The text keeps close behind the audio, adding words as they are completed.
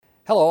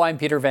Hello, I'm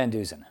Peter Van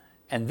Dusen,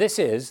 and this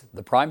is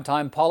the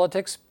Primetime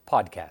Politics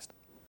Podcast.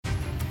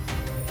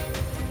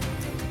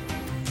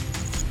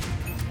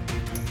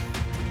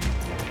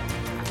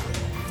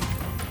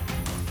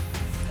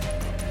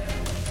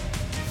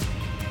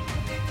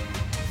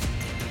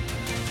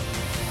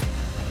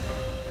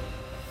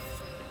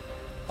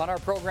 On our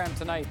program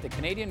tonight, the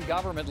Canadian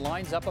government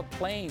lines up a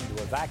plane to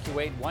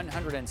evacuate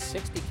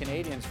 160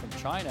 Canadians from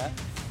China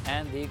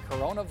and the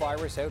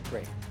coronavirus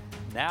outbreak.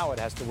 Now it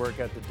has to work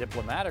out the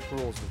diplomatic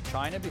rules with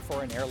China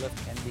before an airlift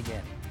can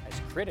begin,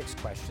 as critics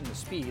question the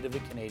speed of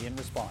the Canadian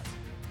response.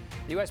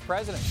 The U.S.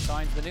 President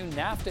signs the new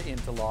NAFTA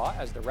into law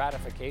as the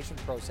ratification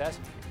process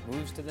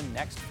moves to the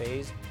next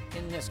phase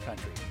in this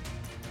country.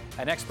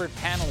 An expert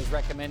panel is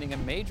recommending a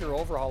major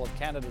overhaul of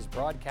Canada's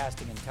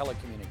broadcasting and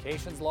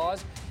telecommunications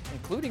laws,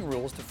 including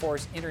rules to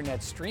force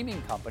internet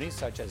streaming companies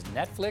such as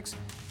Netflix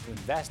to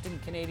invest in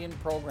Canadian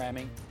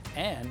programming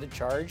and to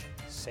charge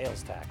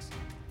sales tax.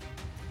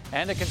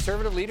 And a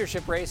Conservative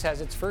leadership race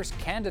has its first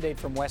candidate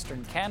from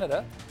Western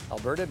Canada.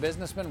 Alberta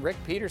businessman Rick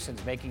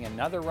Peterson's making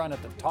another run at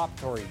the top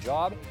Tory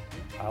job.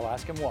 I'll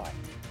ask him why.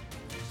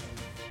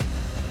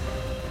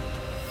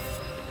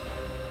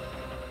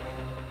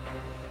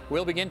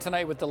 We'll begin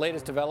tonight with the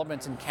latest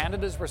developments in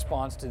Canada's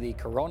response to the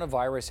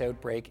coronavirus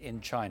outbreak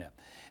in China.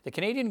 The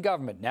Canadian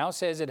government now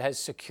says it has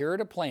secured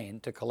a plane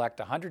to collect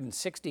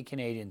 160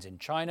 Canadians in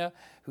China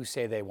who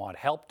say they want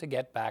help to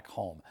get back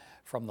home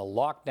from the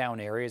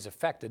lockdown areas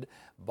affected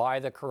by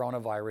the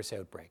coronavirus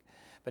outbreak.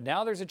 But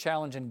now there's a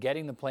challenge in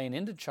getting the plane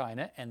into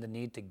China and the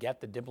need to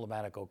get the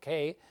diplomatic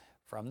okay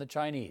from the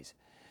Chinese.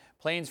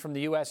 Planes from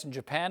the U.S. and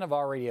Japan have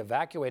already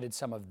evacuated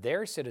some of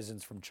their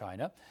citizens from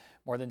China.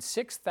 More than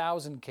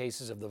 6,000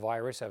 cases of the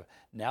virus have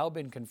now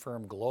been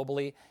confirmed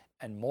globally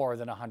and more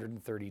than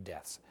 130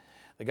 deaths.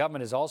 The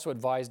government has also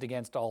advised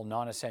against all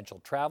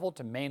non-essential travel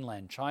to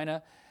mainland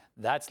China.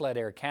 That's led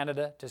Air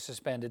Canada to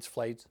suspend its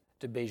flights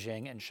to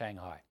Beijing and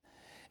Shanghai.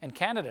 And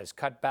Canada has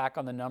cut back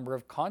on the number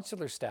of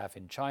consular staff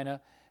in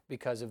China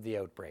because of the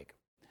outbreak.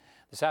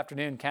 This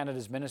afternoon,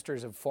 Canada's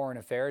Ministers of Foreign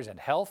Affairs and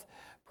Health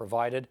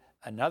provided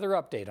another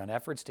update on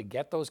efforts to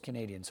get those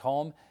Canadians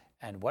home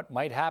and what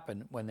might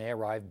happen when they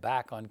arrive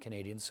back on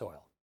Canadian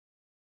soil.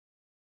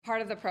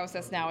 Part of the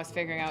process now is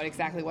figuring out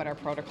exactly what our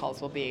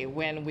protocols will be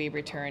when we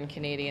return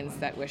Canadians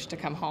that wish to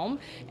come home.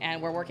 And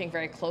we're working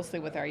very closely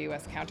with our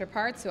U.S.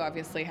 counterparts who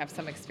obviously have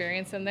some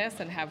experience in this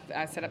and have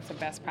set up some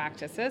best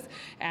practices.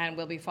 And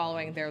we'll be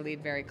following their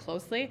lead very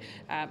closely.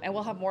 And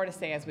we'll have more to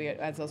say as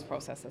those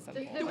processes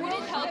unfold. The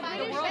World Health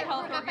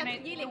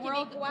Organization.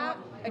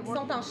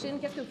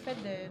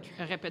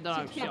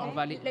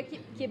 Le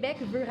Québec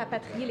veut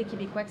rapatrier les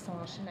Québécois qui sont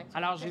en Chine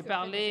actuellement. Alors, j'ai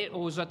parlé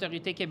aux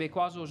autorités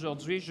québécoises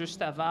aujourd'hui,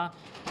 juste avant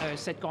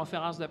cette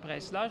conférence de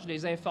presse-là. Je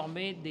les ai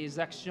informés des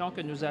actions que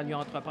nous allions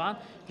entreprendre.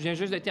 Je viens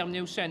juste de terminer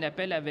aussi un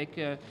appel avec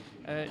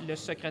le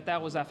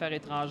secrétaire aux Affaires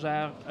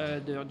étrangères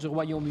du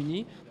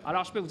Royaume-Uni.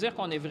 Alors, je peux vous dire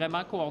qu'on est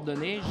vraiment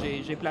coordonnés.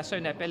 J'ai placé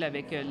un appel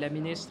avec la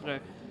ministre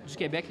du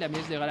Québec, la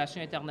ministre des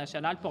Relations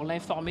internationales, pour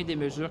l'informer des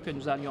mesures que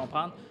nous allions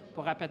prendre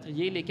pour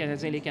rapatrier les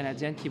Canadiens et les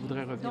Canadiennes qui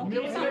voudraient revenir.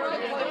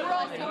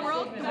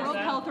 The World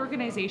Health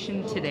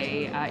Organization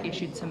today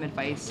issued some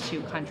advice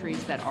to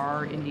countries that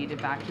are indeed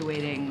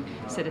evacuating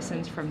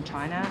citizens from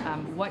China.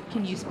 What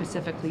can you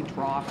specifically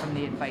draw from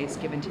the advice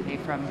given today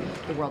from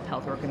the World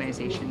Health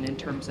Organization in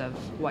terms of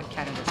what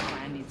Canada's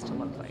plan needs to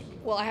look like?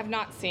 Well, I have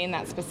not seen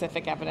that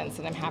specific evidence,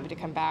 and I'm happy to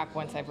come back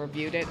once I've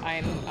reviewed it.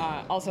 I'm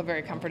also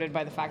very comforted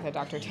by the fact that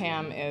Dr.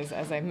 Tam is,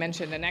 as I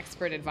mentioned, an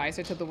expert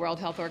advisor to the World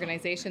Health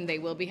Organization. They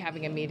will be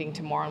having a meeting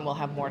tomorrow, and we'll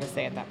have more to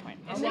say at that point.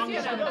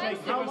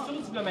 Des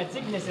ressources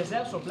diplomatiques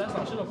nécessaires sur place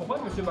en Chine. On comprend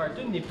que M.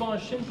 Barton n'est pas en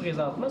Chine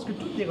présentement. Est-ce que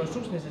toutes les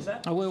ressources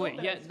nécessaires sont à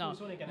la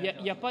disposition des Canadiens?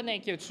 Il n'y a pas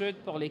d'inquiétude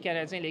pour les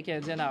Canadiens et les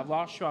Canadiennes à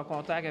avoir. Je suis en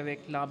contact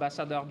avec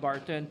l'ambassadeur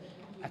Barton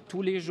à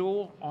tous les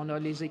jours. On a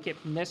les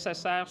équipes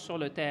nécessaires sur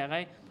le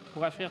terrain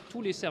pour offrir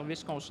tous les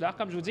services consulaires.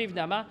 Comme je vous dis,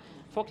 évidemment,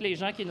 il faut que les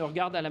gens qui nous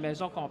regardent à la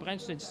maison comprennent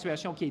que c'est une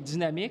situation qui est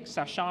dynamique.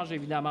 Ça change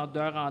évidemment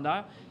d'heure en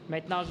heure.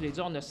 Maintenant, je l'ai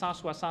dit, on a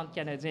 160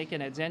 Canadiens et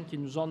Canadiennes qui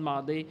nous ont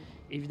demandé,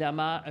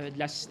 évidemment, de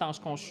l'assistance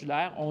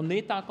consulaire. On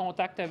est en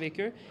contact avec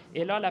eux.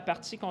 Et là, la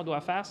partie qu'on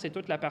doit faire, c'est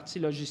toute la partie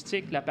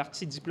logistique, la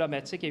partie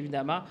diplomatique,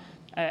 évidemment,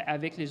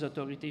 avec les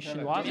autorités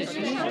chinoises. Est-ce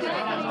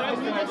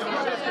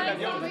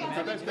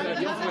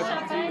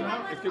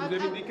que vous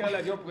avez dit quand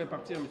l'avion pourrait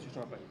partir, M.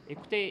 Champagne?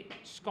 Écoutez,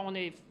 ce qu'on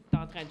est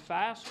en train de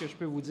faire, ce que je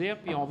peux vous dire,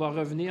 puis on va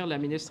revenir, la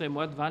ministre et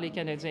moi, devant les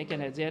Canadiens et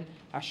Canadiennes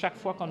à chaque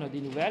fois qu'on a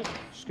des nouvelles.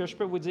 Ce que je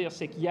peux vous dire,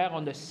 c'est qu'hier,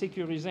 on a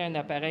sécurisé un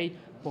appareil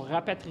pour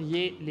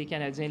rapatrier les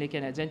Canadiens et les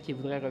Canadiennes qui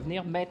voudraient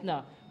revenir.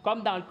 Maintenant,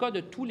 comme dans le cas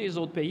de tous les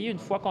autres pays, une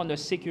fois qu'on a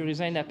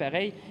sécurisé un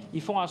appareil,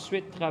 il faut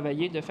ensuite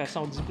travailler de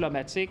façon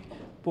diplomatique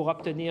pour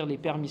obtenir les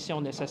permissions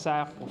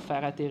nécessaires pour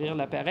faire atterrir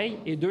l'appareil.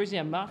 Et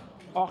deuxièmement,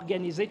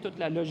 organiser toute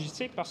la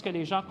logistique parce que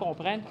les gens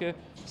comprennent que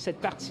cette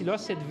partie-là,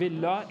 cette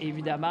ville-là,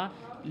 évidemment,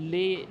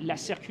 la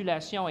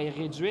circulation est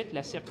réduite,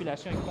 la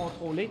circulation est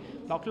contrôlée.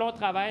 Donc là, on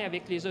travaille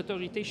avec les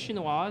autorités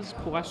chinoises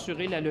pour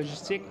assurer la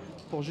logistique,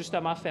 pour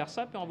justement faire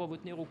ça, puis on va vous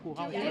tenir au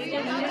courant.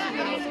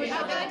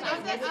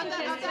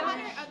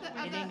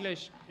 In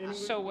English.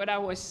 So what I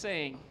was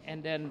saying,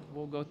 and then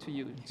we'll go to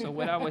you. So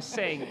what I was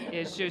saying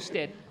is just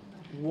that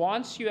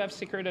once you have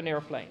secured an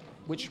airplane,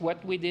 which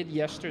what we did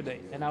yesterday,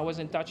 and I was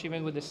in touch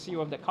even with the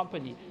CEO of the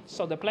company.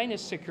 So the plane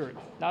is secured.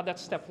 Now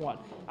that's step one.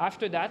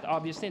 After that,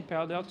 obviously in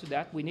parallel to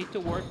that, we need to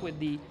work with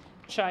the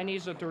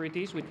Chinese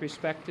authorities with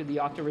respect to the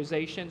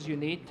authorizations you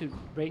need to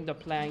bring the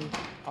plane,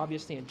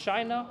 obviously in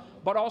China,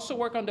 but also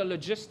work on the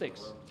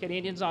logistics.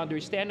 Canadians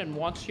understand, and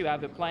once you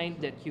have a plane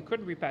that you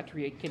could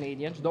repatriate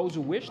Canadians, those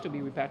who wish to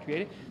be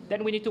repatriated,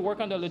 then we need to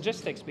work on the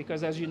logistics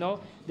because, as you know,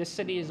 the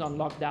city is on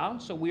lockdown.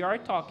 So we are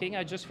talking.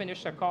 I just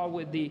finished a call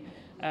with the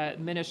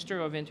Minister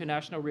of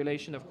International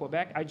Relations of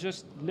Quebec. I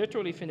just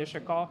literally finished a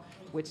call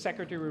with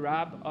Secretary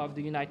Rabb of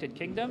the United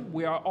Kingdom.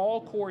 We are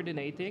all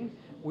coordinating.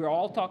 We're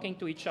all talking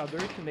to each other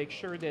to make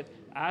sure that,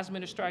 as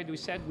Minister Aydou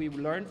said, we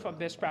learn from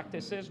best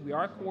practices. We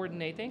are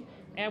coordinating,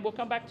 and we'll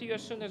come back to you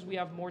as soon as we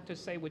have more to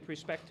say with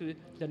respect to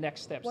the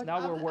next steps.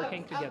 Now we're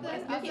working together.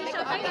 Of the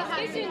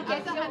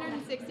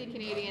 160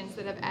 Canadians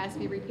that have asked to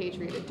be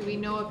repatriated, do we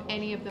know if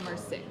any of them are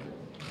sick?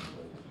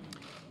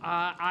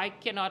 I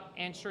cannot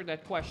answer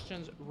that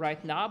question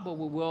right now, but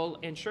we will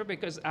ensure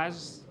because,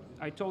 as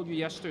I told you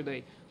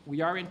yesterday,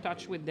 we are in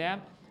touch with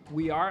them.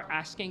 We are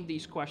asking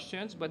these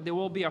questions, but there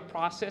will be a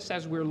process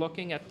as we're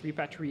looking at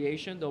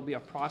repatriation. There'll be a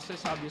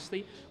process,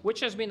 obviously,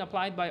 which has been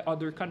applied by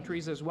other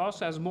countries as well.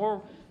 So as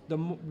more,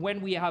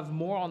 when we have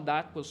more on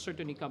that, we'll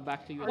certainly come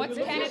back to you. What's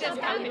Canada's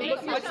company?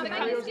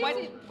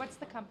 What's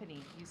the company?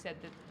 You said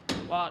that.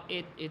 Well,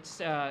 it's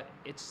a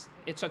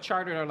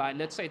charter airline.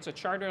 Let's say it's a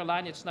charter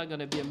airline. It's not going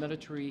to be a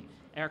military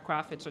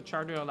aircraft. It's a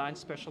charter airline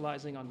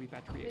specializing on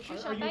repatriation.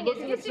 Are you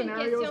looking at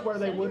scenarios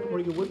where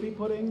you would be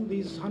putting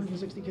these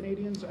 160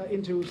 Canadians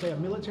into, say, a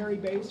military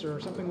base or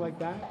something like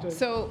that?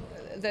 So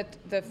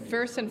the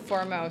first and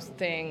foremost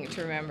thing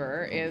to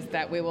remember is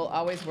that we will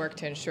always work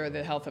to ensure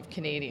the health of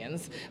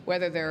Canadians,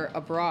 whether they're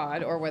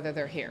abroad or whether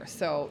they're here.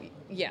 So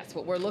yes,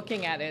 what we're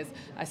looking at is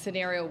a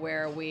scenario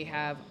where we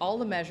have all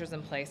the measures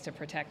in place to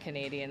protect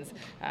Canadians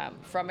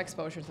from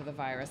exposure to the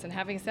virus. And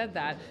having said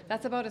that,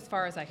 that's about as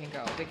far as I can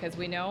go because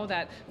we know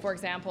that, for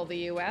example, the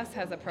U.S.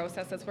 has a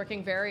process that's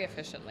working very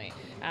efficiently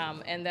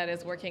and that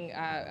is working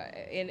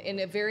in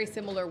a very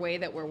similar way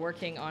that we're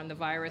working on the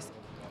virus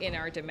in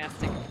our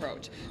domestic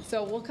approach.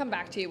 So we'll come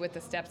back to you with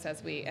the steps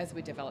as we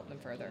develop them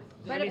further.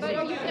 But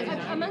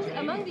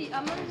among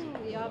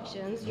the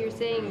options, you're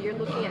saying you're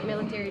looking at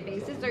military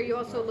bases. Are you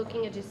also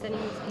looking at just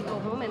sending these people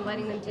home and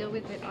letting them deal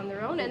with it on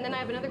their own? And then I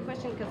have another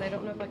question because I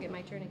don't know if I'll get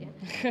my turn again.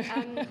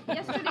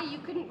 Yesterday, you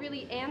couldn't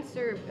really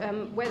answer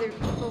whether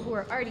people who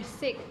are already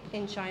sick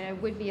in China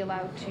would be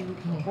allowed to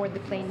board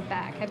the plane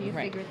back. Have you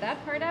figured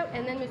that part out?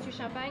 And then, Monsieur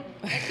Champagne,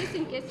 est-ce que c'est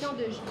une question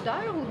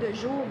d'heure ou de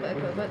jour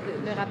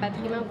le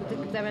rapatriement?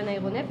 Vous avez un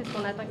aéronef, est-ce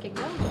qu'on attend quelque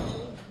chose?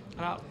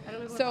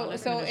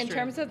 So in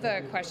terms of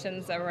the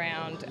questions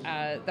around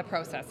the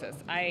processes,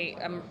 I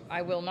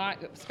will not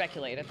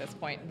speculate at this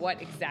point what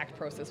exact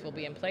process will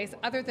be in place,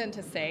 other than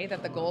to say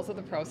that the goals of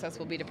the process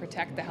will be to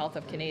protect the health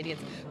of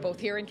Canadians, both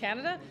here in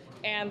Canada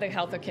and the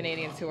health of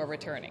Canadians who are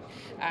returning.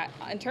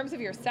 In terms of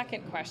your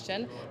second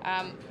question,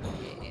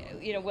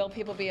 will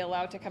people be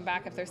allowed to come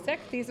back if they're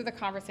sick? These are the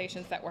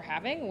conversations that we're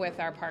having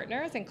with our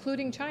partners,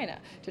 including China,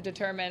 to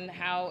determine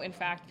how, in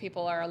fact,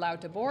 people are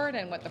allowed to board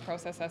and what the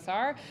processes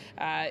are.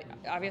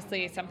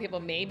 Obviously, some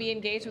people may be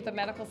engaged with the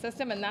medical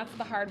system, and that's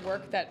the hard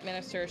work that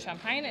Minister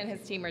Champagne and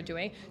his team are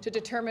doing to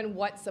determine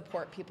what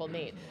support people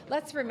need.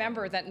 Let's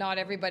remember that not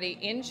everybody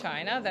in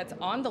China that's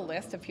on the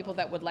list of people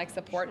that would like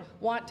support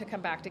want to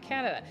come back to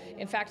Canada.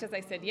 In fact, as I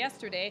said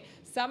yesterday,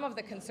 some of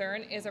the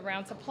concern is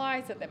around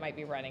supplies that might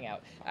be running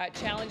out,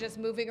 challenges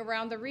moving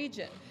around the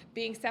region,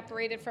 being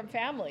separated from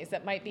families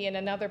that might be in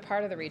another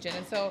part of the region.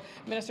 And so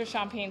Minister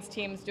Champagne's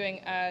team is doing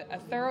a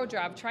thorough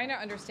job trying to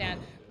understand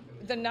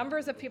the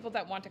numbers of people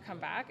that want to come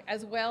back,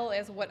 as well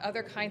as what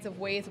other kinds of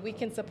ways we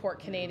can support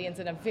Canadians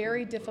in a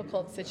very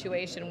difficult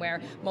situation where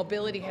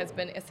mobility has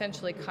been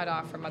essentially cut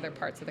off from other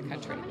parts of the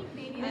country.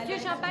 Monsieur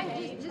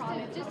Champagne,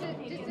 just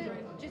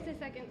a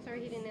second.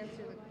 Sorry, he didn't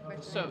answer the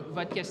question. So,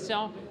 votre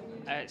question,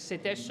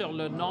 c'était sur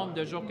le nombre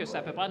de jours que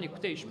ça peut prendre.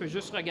 Écoutez, je peux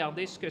juste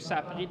regarder ce que ça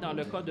a pris dans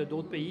le cas de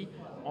d'autres pays.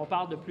 On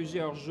parle de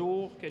plusieurs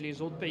jours que les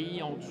autres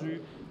pays ont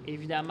dû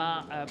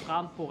évidemment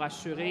prendre pour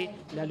assurer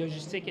la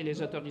logistique et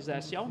les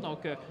autorisations.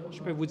 Donc,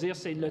 je peux vous dire,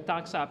 c'est le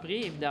temps que ça a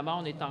pris. Évidemment,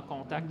 on est en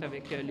contact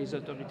avec les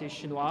autorités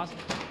chinoises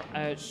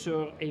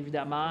sur,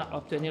 évidemment,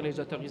 obtenir les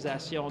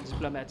autorisations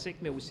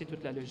diplomatiques, mais aussi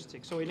toute la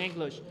logistique. So, in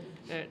English,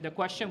 the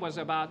question was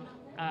about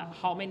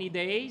how many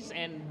days,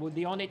 and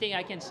the only thing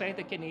I can say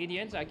to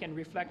Canadians, I can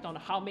reflect on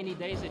how many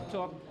days it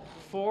took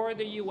for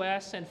the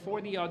U.S. and for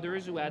the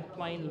others who had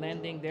plane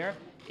landing there.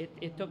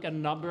 It took a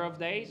number of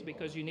days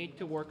because you need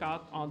to work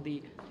out on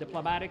the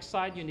diplomatic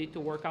side, you need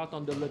to work out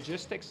on the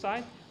logistics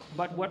side.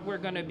 But what we're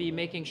going to be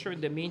making sure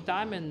in the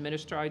meantime, and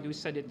Minister Aidu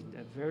said it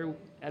very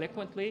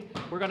eloquently,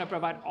 we're going to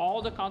provide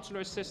all the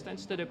consular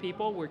assistance to the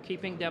people. We're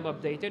keeping them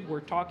updated.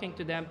 We're talking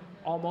to them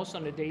almost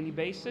on a daily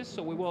basis.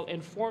 So we will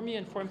inform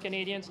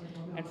Canadians,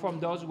 and from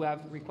those who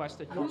have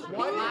requested consular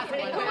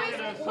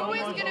assistance. Who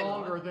is going to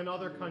longer than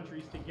other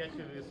countries to get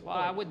to this? Well,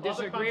 I would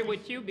disagree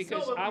with you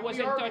because I was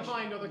in touch.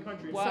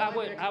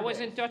 Well, I was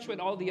in touch with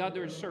all the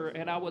others, sir,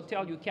 and I will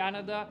tell you,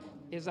 Canada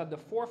is at the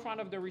forefront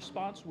of the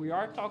response. We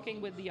are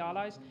talking with the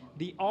allies.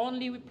 The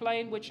only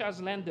plane which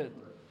has landed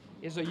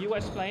is a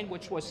U.S. plane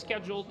which was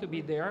scheduled to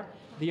be there.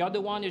 The other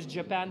one is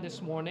Japan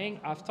this morning.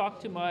 I've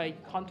talked to my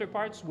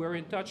counterparts. We're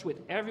in touch with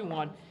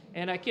everyone,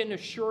 and I can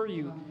assure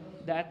you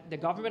that the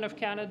Government of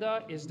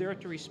Canada is there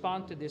to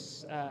respond to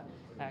this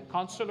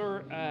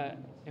consular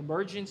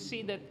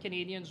emergency that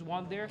Canadians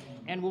want there,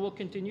 and we will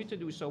continue to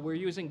do so. We're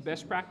using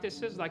best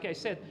practices. Like I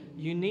said,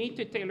 you need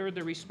to tailor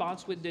the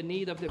response with the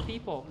need of the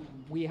people.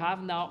 We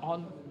have now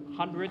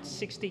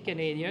 160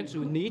 Canadians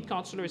who need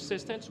consular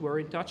assistance. We're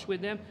in touch with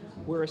them.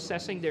 We're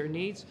assessing their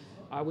needs.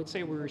 I would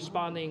say we're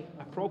responding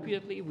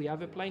appropriately. We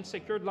have a plane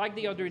secured like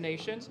the other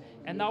nations,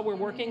 and now we're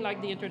working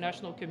like the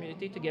international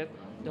community to get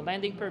the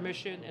landing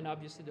permission and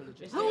obviously the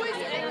logistics. Who is?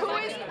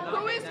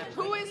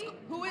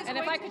 And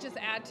if I could just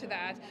add to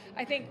that,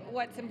 I think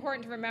what's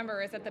important to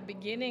remember is at the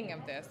beginning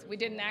of this, we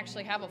didn't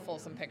actually have a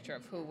fulsome picture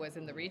of who was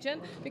in the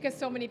region because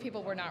so many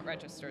people were not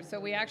registered. So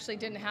we actually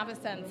didn't have a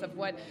sense of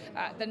what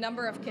the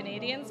number of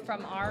Canadians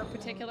from our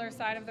particular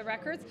side of the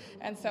records.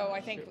 And so I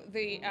think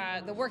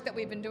the work that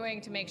we've been doing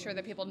to make sure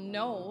that people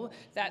know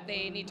that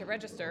they need to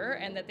register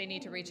and that they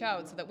need to reach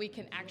out so that we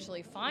can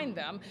actually find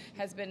them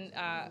has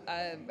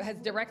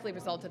directly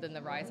resulted in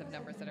the rise of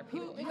numbers that are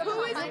people.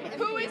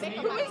 Who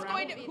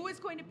is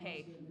going to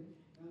pay?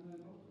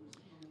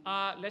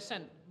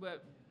 Listen,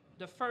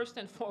 the first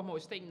and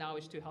foremost thing now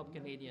is to help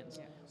Canadians.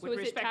 Yeah. With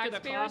respect to the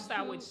cost,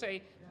 I would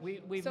say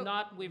we've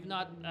not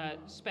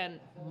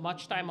spent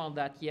much time on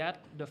that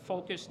yet. The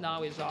focus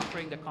now is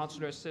offering the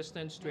consular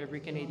assistance to every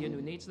Canadian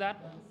who needs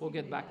that. We'll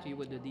get back to you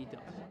with the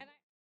details.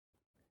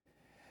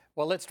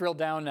 Well, let's drill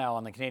down now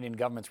on the Canadian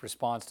government's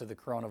response to the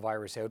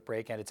coronavirus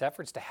outbreak and its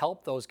efforts to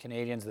help those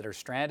Canadians that are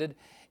stranded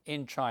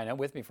in China.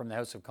 With me from the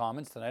House of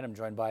Commons tonight, I'm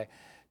joined by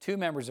two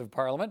members of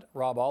Parliament.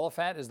 Rob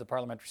Oliphant is the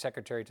Parliamentary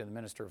Secretary to the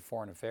Minister of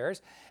Foreign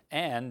Affairs,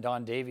 and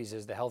Don Davies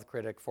is the health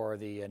critic for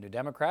the New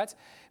Democrats.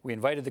 We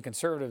invited the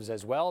Conservatives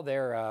as well.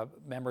 Their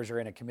members are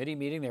in a committee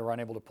meeting. They were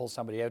unable to pull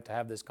somebody out to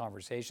have this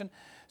conversation.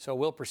 So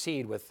we'll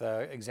proceed with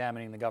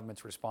examining the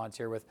government's response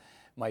here with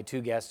my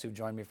two guests who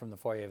joined me from the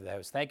foyer of the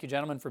House. Thank you,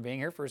 gentlemen, for being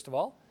here, first of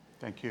all.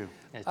 Thank you.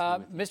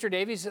 Mr.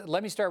 Davies,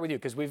 let me start with you,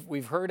 because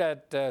we've heard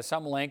at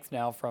some length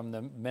now from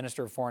the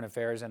Minister of Foreign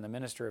Affairs and the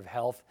Minister of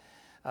Health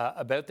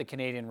about the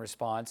Canadian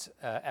response,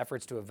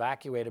 efforts to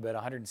evacuate about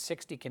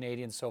 160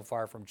 Canadians so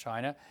far from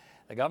China.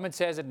 The government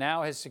says it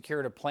now has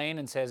secured a plane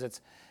and says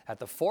it's at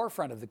the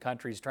forefront of the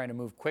country, trying to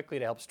move quickly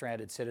to help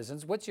stranded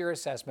citizens. What's your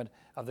assessment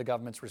of the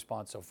government's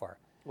response so far?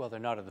 Well,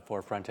 they're not at the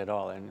forefront at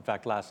all. And in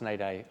fact, last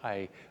night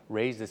I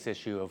raised this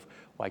issue of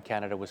why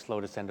Canada was slow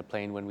to send a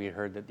plane when we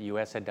heard that the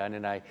U.S. had done.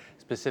 And I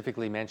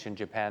specifically mentioned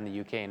Japan, the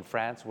U.K., and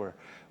France were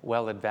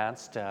well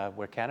advanced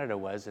where Canada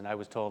was. And I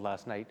was told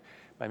last night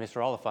by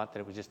Mr. Oliphant that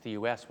it was just the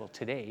U.S. Well,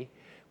 today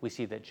we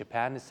see that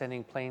Japan is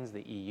sending planes,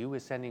 the EU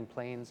is sending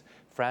planes,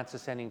 France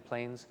is sending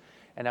planes.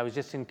 And I was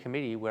just in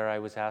committee where I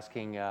was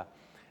asking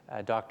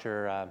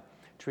Dr.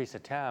 Theresa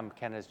Tam,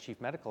 Canada's Chief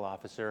Medical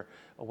Officer,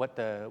 what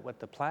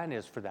the plan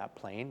is for that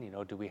plane. You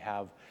know, do we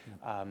have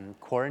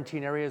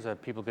quarantine areas? Are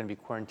people going to be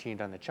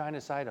quarantined on the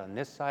China side, on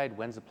this side?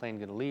 When's the plane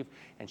going to leave?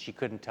 And she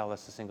couldn't tell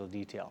us a single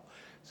detail.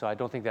 So I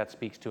don't think that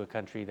speaks to a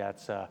country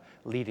that's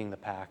leading the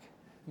pack.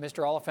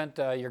 Mr. Oliphant,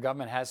 your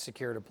government has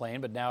secured a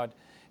plane, but now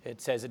it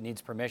says it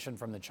needs permission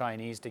from the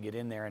Chinese to get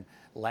in there and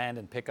land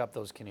and pick up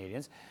those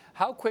Canadians.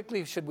 How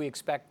quickly should we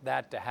expect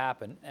that to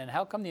happen? And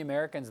how come the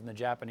Americans and the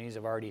Japanese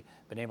have already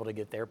been able to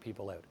get their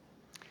people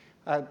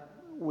out?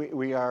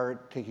 We are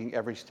taking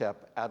every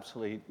step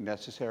absolutely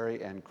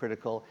necessary and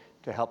critical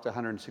to help the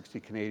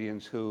 160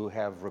 Canadians who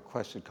have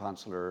requested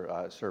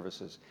consular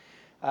services.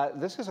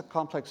 This is a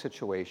complex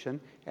situation,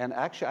 and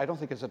actually I don't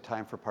think it's a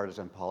time for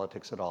partisan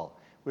politics at all.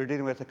 We're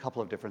dealing with a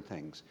couple of different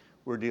things.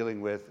 We're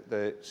dealing with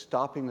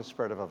stopping the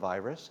spread of a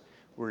virus.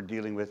 We're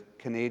dealing with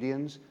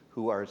Canadians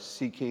who are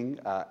seeking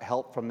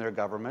help from their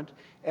government,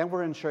 and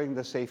we're ensuring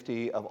the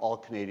safety of all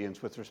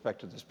Canadians with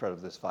respect to the spread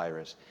of this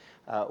virus.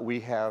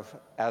 We have,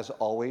 as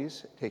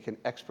always, taken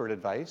expert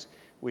advice.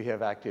 We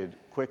have acted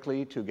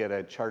quickly to get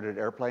a chartered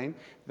airplane.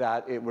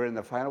 We're in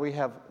the final. We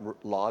have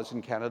laws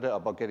in Canada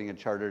about getting a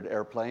chartered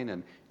airplane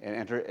and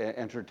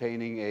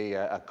entertaining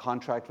a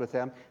contract with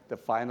them. The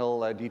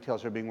final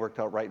details are being worked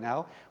out right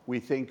now. We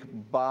think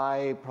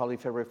by probably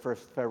February 1st,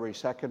 February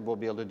 2nd, we'll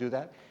be able to do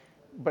that.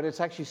 But it's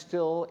actually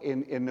still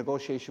in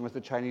negotiation with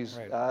the Chinese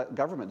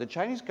government. The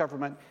Chinese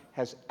government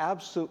has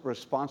absolute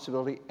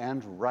responsibility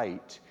and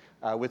right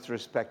with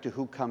respect to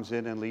who comes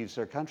in and leaves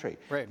their country.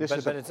 Right. This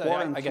is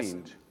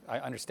quarantined. I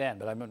understand,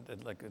 but I'm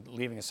like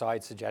leaving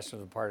aside suggestions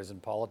of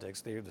partisan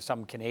politics. There's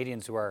some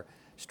Canadians who are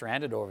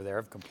stranded over there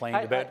have complained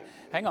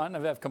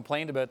have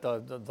complained about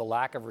the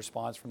lack of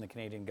response from the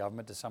Canadian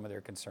government to some of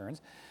their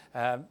concerns.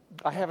 I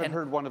haven't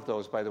heard one of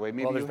those, by the way.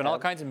 Maybe there's been all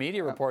kinds of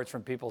media reports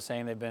from people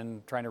saying they've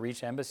been trying to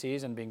reach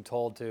embassies and being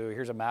told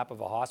here's a map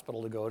of a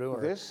hospital to go to.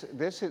 Or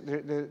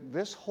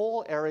This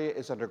whole area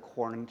is under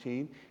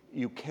quarantine.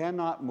 You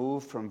cannot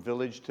move from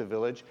village to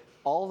village.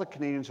 All the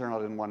Canadians are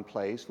not in one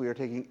place. We are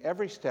taking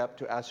every step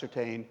to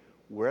ascertain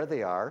where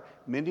they are.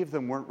 Many of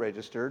them weren't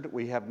registered.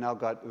 We have now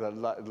got the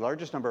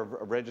largest number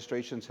of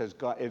registrations has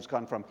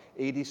gone from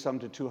 80 some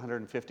to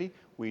 250.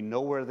 We know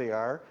where they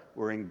are.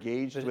 We're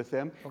engaged with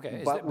them.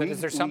 Okay, but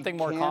is there something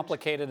more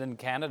complicated in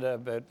Canada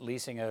about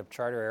leasing a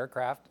charter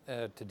aircraft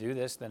to do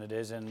this than it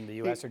is in the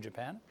U.S. or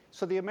Japan?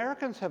 So the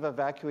Americans have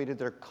evacuated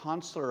their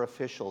consular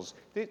officials.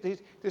 We're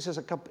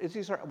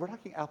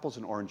talking apples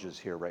and oranges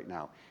here right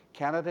now.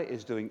 Canada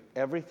is doing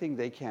everything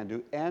they can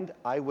do, and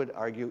I would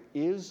argue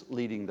is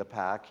leading the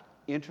pack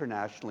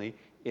internationally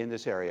in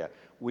this area.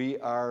 We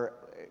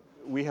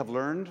have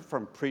learned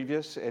from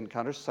previous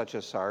encounters such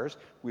as SARS.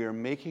 We are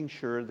making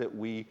sure that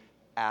we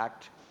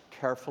act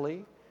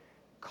carefully,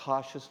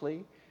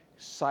 cautiously,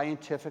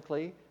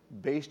 scientifically,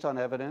 based on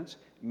evidence,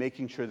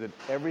 making sure that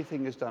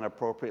everything is done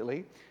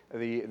appropriately.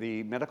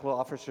 The medical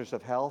officers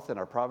of health in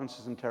our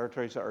provinces and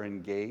territories are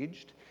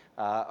engaged.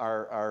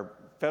 Our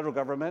federal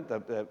government,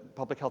 the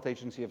Public Health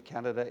Agency of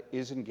Canada,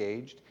 is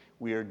engaged.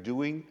 We are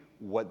doing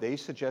what they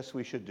suggest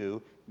we should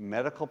do,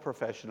 medical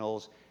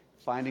professionals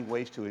finding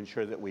ways to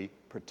ensure that we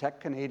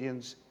protect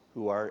Canadians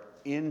who are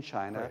in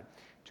China,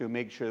 to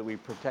make sure that we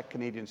protect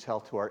Canadians'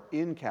 health who are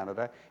in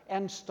Canada,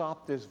 and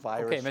stop this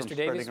virus from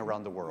spreading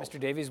around the world. Mr.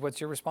 Davies, what's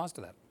your response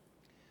to that?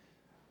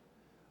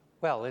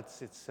 Well,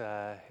 it's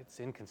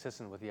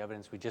inconsistent with the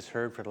evidence we just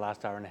heard for the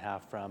last hour and a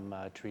half from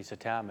Theresa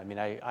Tam. I mean,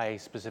 I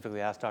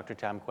specifically asked Dr.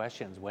 Tam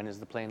questions. When is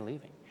the plane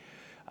leaving?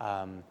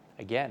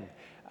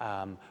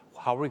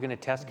 How are we going to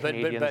test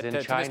Canadians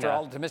in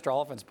China? To Mr.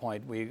 Oliphant's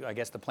point, I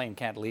guess the plane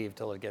can't leave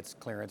till it gets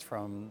clearance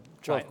from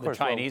the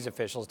Chinese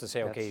officials to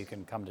say, okay, you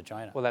can come to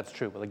China. Well, that's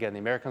true. Well, again, the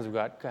Americans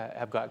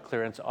have got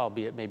clearance,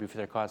 albeit maybe for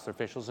their consular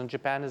officials, and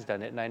Japan has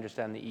done it, and I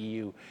understand the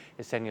EU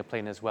is sending a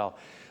plane as well.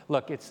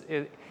 Look,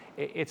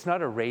 it's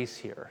not a race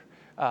here.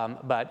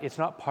 But it's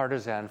not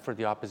partisan for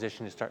the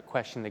opposition to start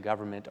questioning the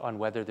government on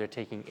whether they're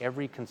taking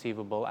every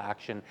conceivable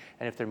action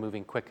and if they're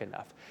moving quick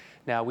enough.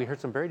 Now, we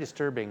heard some very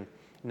disturbing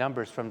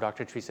numbers from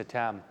Dr. Theresa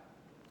Tam.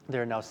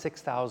 There are now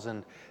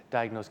 6,000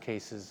 diagnosed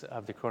cases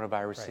of the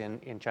coronavirus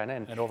in China.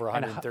 And over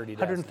 130 deaths.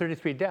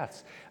 133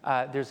 deaths.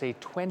 There's a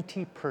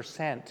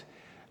 20%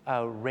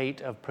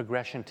 rate of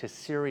progression to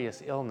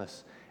serious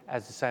illness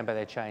as assigned by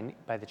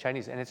the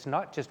Chinese. And it's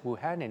not just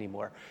Wuhan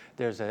anymore.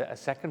 There's a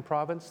second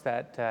province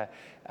that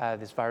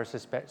this virus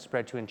has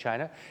spread to in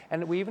China.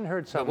 And we even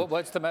heard some...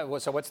 What's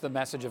the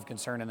message of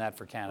concern in that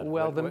for Canada?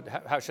 Well,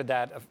 how should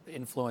that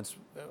influence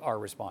our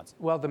response?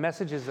 Well, the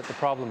message is that the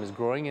problem is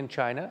growing in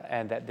China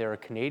and that there are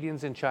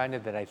Canadians in China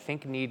that I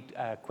think need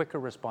a quicker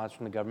response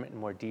from the government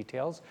and more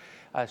details.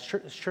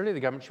 Surely the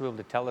government should be able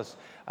to tell us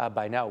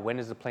by now, when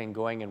is the plane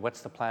going and what's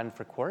the plan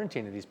for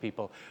quarantine of these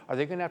people? Are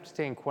they going to have to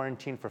stay in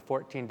quarantine for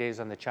 14 days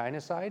on the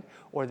China side,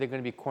 or are they going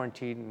to be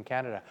quarantined in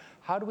Canada?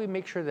 How do we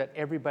make sure that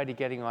everybody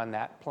getting on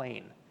that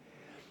plane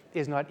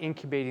is not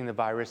incubating the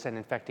virus and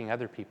infecting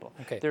other people?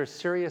 Okay. There are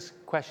serious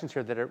questions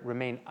here that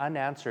remain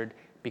unanswered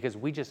because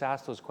we just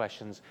asked those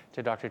questions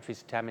to Dr.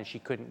 Theresa Tam and she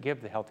couldn't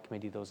give the Health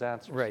Committee those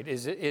answers. Right.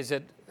 Is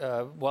it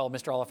well,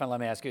 Mr. Oliphant, let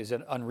me ask you, is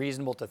it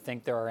unreasonable to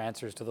think there are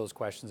answers to those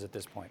questions at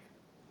this point?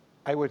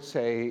 I would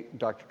say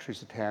Dr.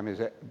 Theresa Tam is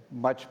a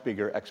much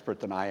bigger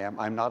expert than I am.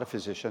 I'm not a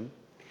physician.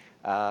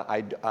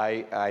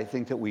 I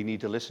think that we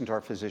need to listen to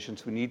our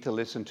physicians. We need to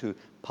listen to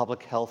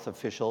public health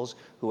officials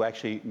who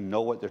actually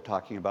know what they're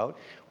talking about.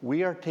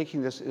 We are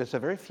taking this, it's a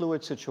very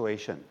fluid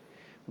situation.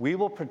 We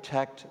will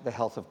protect the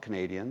health of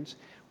Canadians.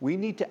 We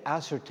need to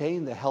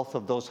ascertain the health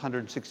of those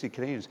 160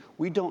 Canadians.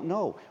 We don't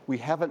know. We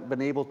haven't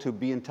been able to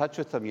be in touch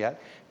with them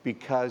yet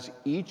because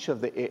each of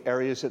the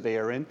areas that they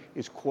are in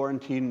is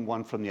quarantined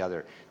one from the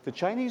other. The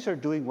Chinese are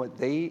doing what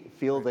they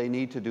feel they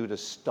need to do to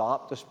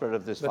stop the spread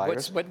of this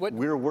virus.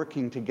 We're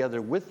working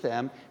together with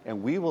them,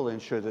 and we will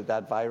ensure that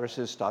that virus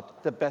is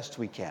stopped the best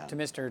we can. To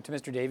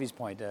Mr. Davies'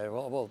 point,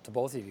 well, to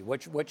both of you,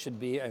 what should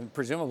be, and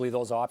presumably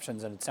those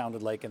options, and it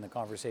sounded like in the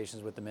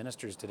conversations with the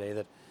ministers today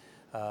that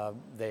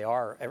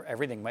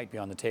everything might be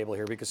on the table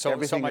here because so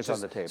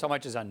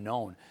much is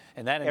unknown,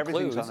 and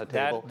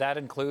that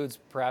includes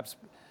perhaps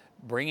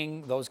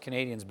bringing those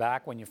Canadians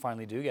back when you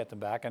finally do get them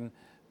back, and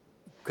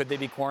could they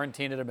be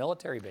quarantined at a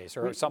military base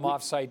or some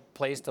off-site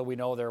place till we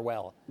know they're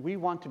well? We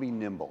want to be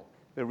nimble.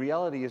 The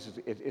reality is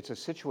it's a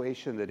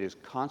situation that is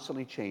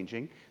constantly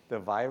changing. The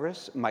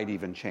virus might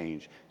even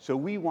change. So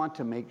we want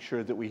to make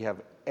sure that we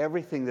have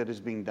everything that is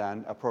being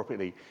done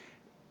appropriately.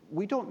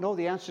 we don't know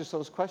the answers to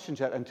those questions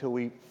yet until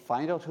we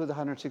find out who the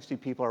 160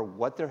 people are,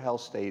 what their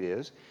health state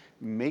is,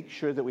 make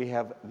sure that we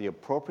have the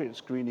appropriate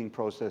screening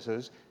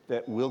processes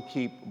that will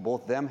keep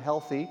both them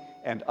healthy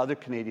and other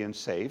Canadians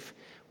safe.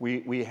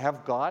 We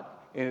have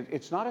got, and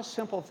it's not a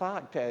simple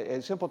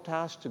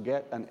task to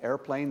get an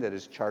airplane that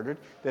is chartered,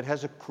 that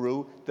has a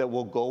crew that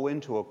will go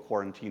into a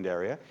quarantined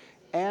area,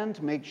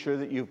 and make sure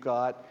that you've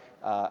got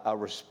a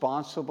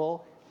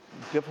responsible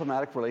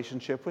diplomatic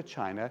relationship with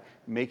China,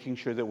 making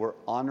sure that we're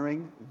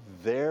honoring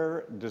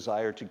their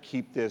desire to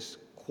keep this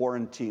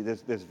quarantine,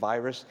 this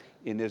virus,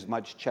 in as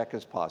much check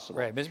as possible.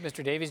 Right,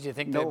 Mr. Davies, do you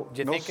think no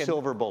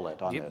silver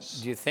bullet on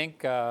this? Do you think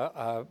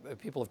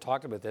people have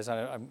talked about this?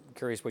 I'm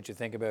curious what you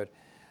think about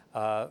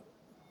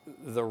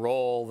the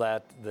role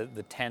that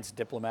the tense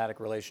diplomatic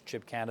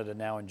relationship Canada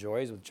now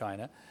enjoys with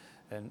China.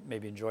 And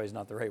maybe enjoy is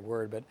not the right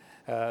word, but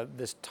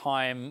this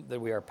time that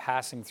we are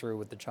passing through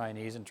with the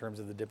Chinese in terms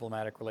of the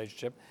diplomatic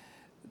relationship,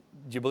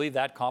 do you believe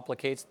that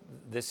complicates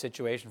this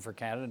situation for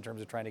Canada in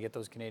terms of trying to get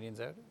those Canadians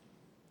out?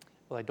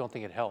 Well, I don't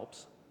think it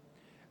helps.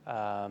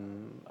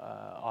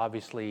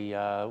 Obviously,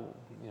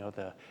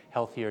 the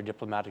healthier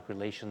diplomatic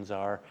relations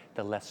are,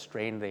 the less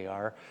strained they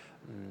are.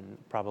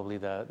 Probably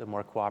the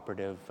more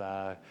cooperative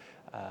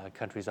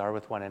countries are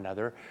with one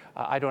another.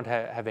 I don't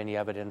have any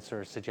evidence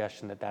or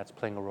suggestion that that's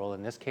playing a role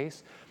in this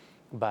case,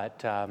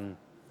 but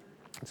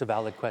it's a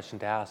valid question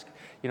to ask.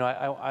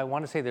 I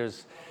want to say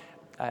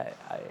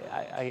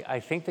I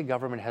think the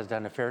government has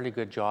done a fairly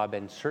good job,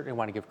 and certainly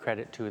want to give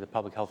credit to the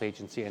Public Health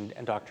Agency and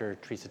Dr.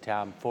 Theresa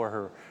Tam for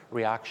her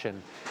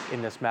reaction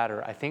in this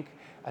matter. I think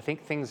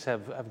things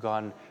have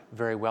gone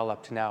very well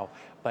up to now,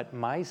 but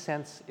my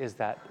sense is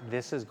that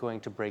this is going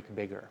to break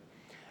bigger.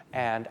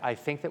 And I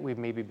think that we've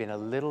maybe been a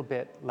little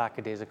bit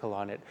lackadaisical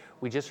on it.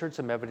 We just heard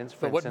some evidence,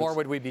 for instance. What more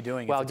would we be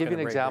doing? Well, I'll give you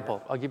an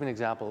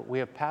example. We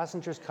have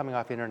passengers coming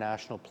off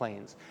international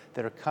planes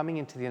that are coming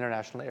into the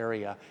international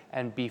area,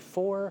 and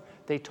before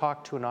they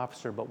talk to an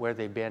officer about where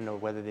they've been or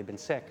whether they've been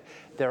sick,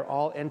 they're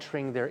all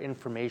entering their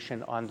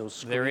information on those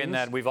screens. They're in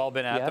that. We've all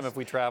been at them if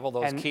we travel,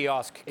 those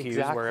kiosk queues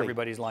where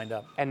everybody's lined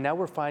up. And now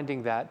we're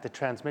finding that the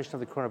transmission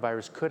of the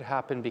coronavirus could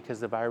happen because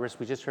the virus,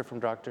 we just heard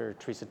from Dr.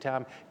 Theresa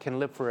Tam, can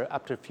live for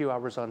up to a few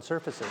hours on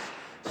surfaces.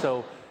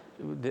 So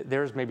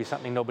there's maybe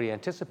something nobody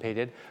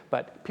anticipated,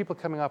 but people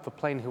coming off a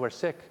plane who are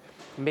sick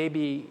may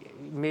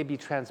be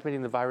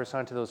transmitting the virus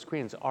onto those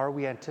screens. Are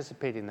we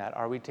anticipating that?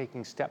 Are we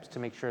taking steps to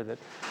make sure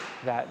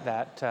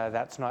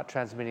that's not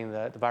transmitting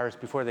the virus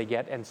before they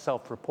get and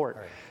self-report?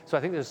 Right. So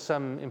I think there's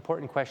some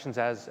important questions.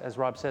 As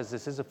Rob says,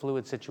 this is a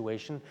fluid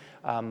situation,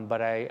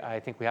 but I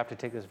think we have to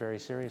take this very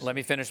seriously. Let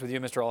me finish with you,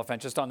 Mr.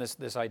 Oliphant, just on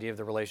this idea of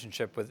the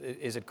relationship with,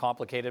 is it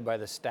complicated by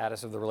the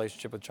status of the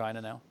relationship with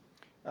China now?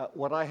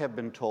 What I have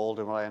been told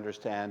and what I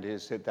understand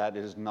is that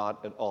is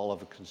not at all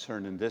of a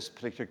concern in this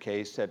particular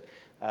case, that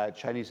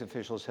Chinese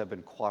officials have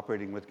been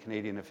cooperating with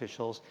Canadian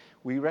officials.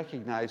 We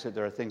recognize that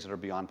there are things that are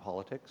beyond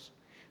politics.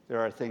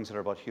 There are things that are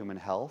about human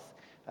health.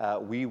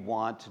 We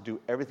want to do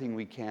everything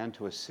we can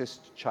to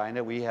assist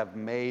China. We have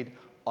made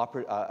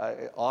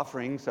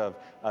offerings of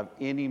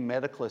any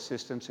medical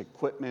assistance,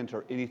 equipment,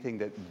 or anything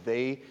that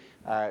they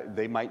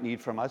might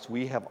need from us.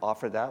 We have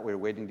offered that. We're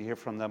waiting to hear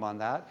from them on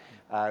that.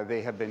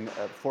 They have been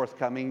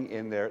forthcoming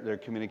in their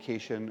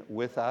communication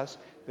with us.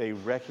 They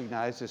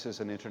recognize this is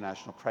an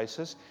international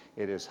crisis.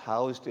 It is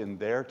housed in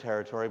their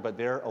territory, but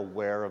they're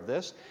aware of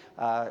this.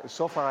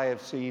 So far, I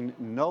have seen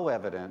no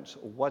evidence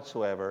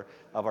whatsoever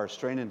of our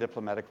strain in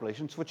diplomatic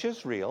relations, which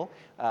is real,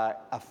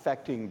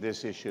 affecting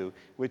this issue,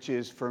 which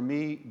is, for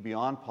me,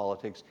 beyond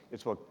politics.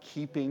 It's about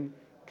keeping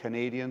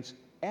Canadians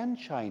and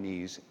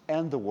Chinese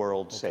and the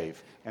world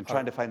safe, and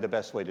trying to find the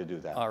best way to do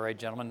that. All right,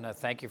 gentlemen,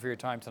 thank you for your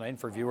time tonight. And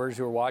for viewers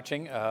who are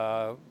watching,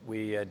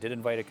 we did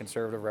invite a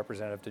Conservative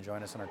representative to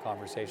join us in our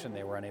conversation.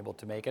 They were unable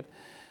to make it,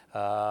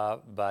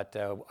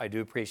 but I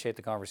do appreciate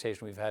the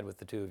conversation we've had with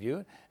the two of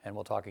you, and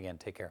we'll talk again.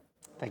 Take care.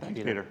 Thank you,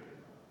 Peter.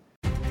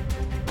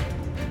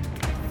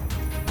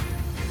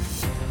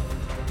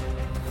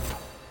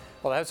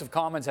 Well, the House of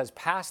Commons has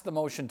passed the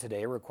motion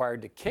today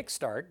required to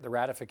kickstart the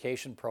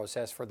ratification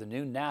process for the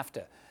new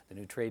NAFTA, the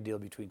new trade deal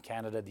between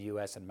Canada, the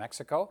U.S. and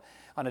Mexico,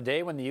 on a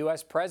day when the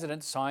U.S.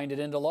 president signed it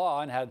into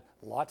law and had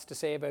lots to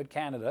say about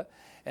Canada.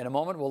 In a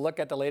moment, we'll look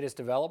at the latest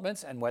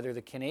developments and whether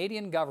the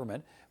Canadian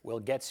government will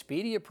get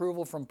speedy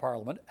approval from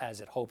Parliament,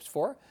 as it hopes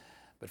for.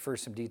 But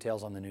first, some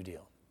details on the new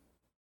deal.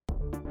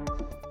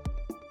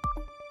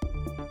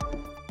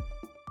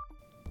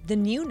 The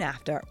new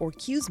NAFTA, or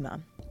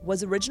CUSMA,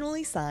 was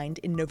originally signed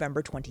in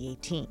November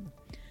 2018,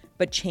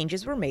 but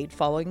changes were made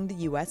following the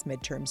U.S.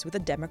 midterms with a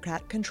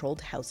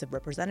Democrat-controlled House of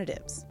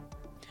Representatives.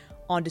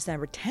 On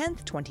December 10,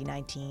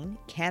 2019,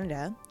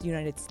 Canada, the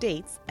United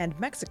States, and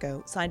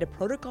Mexico signed a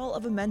protocol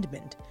of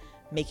amendment,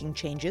 making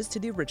changes to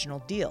the original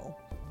deal.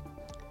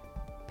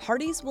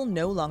 Parties will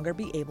no longer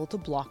be able to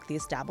block the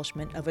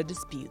establishment of a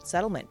dispute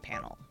settlement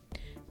panel.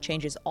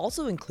 Changes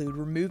also include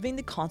removing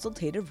the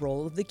consultative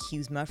role of the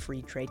CUSMA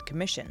Free Trade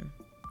Commission.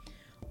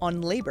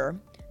 On labor,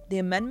 The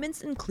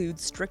amendments include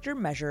stricter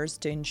measures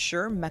to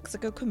ensure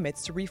Mexico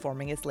commits to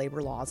reforming its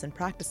labor laws and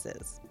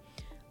practices.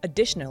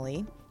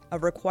 Additionally, a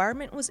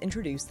requirement was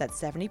introduced that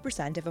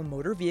 70% of a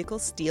motor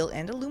vehicle's steel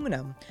and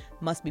aluminum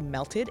must be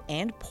melted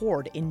and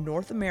poured in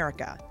North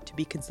America to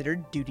be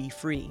considered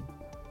duty-free.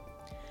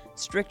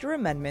 Stricter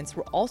amendments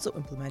were also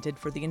implemented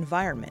for the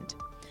environment,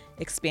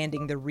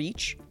 expanding the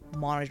reach,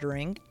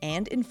 monitoring,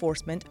 and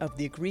enforcement of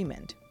the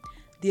agreement.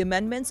 The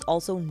amendments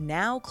also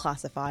now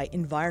classify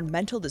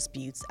environmental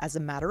disputes as a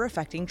matter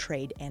affecting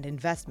trade and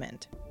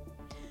investment.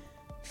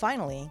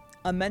 Finally,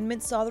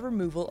 amendments saw the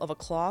removal of a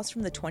clause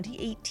from the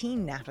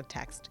 2018 NAFTA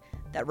text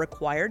that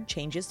required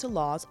changes to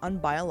laws on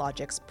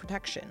biologics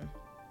protection.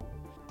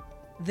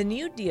 The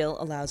new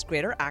deal allows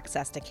greater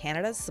access to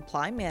Canada's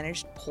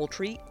supply-managed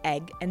poultry,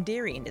 egg, and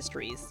dairy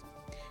industries.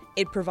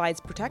 It provides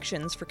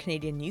protections for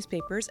Canadian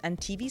newspapers and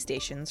TV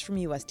stations from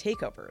U.S.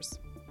 takeovers.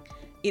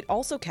 It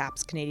also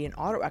caps Canadian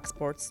auto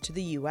exports to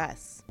the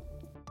U.S.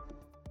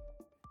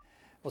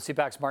 Well,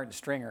 CPAC's Martin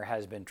Stringer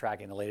has been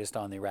tracking the latest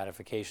on the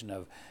ratification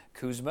of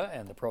CUSMA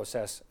and the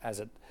process as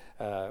it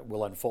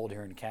will unfold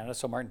here in Canada.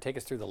 So, Martin, take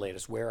us through the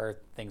latest. Where are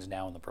things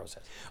now in the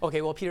process?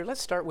 Okay, well, Peter,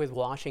 let's start with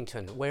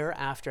Washington, where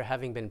after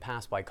having been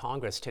passed by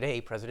Congress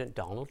today, President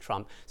Donald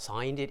Trump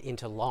signed it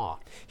into law.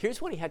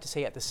 Here's what he had to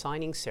say at the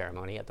signing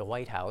ceremony at the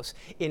White House.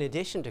 In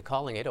addition to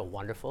calling it a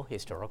wonderful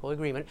historical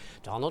agreement,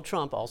 Donald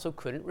Trump also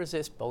couldn't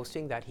resist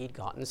boasting that he'd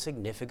gotten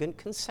significant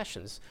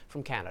concessions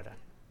from Canada.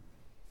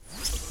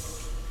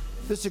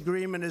 This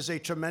agreement is a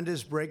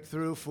tremendous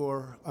breakthrough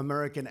for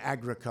American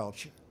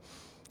agriculture.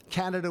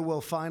 Canada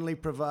will finally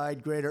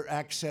provide greater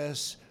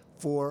access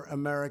for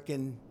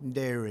American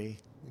dairy.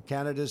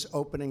 Canada's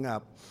opening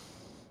up.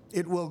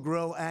 It will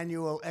grow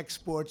annual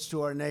exports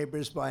to our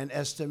neighbors by an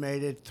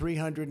estimated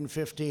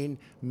 $315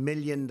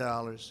 million.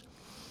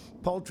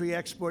 Poultry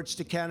exports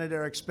to Canada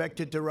are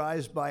expected to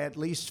rise by at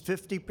least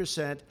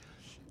 50%,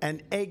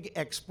 and egg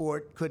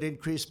export could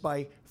increase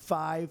by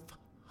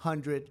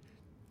 500%.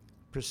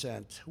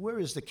 Where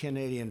is the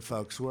Canadian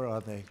folks? Where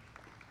are they?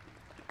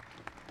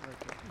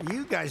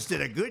 You guys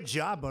did a good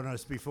job on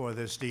us before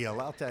this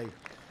deal, I'll tell you.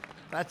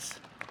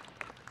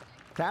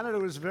 Canada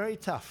was very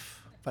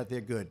tough, but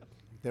they're good.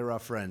 They're our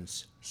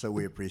friends, so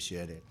we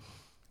appreciate it.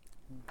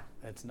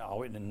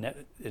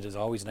 It is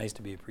always nice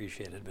to be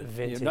appreciated.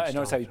 But I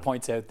notice how he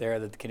points out there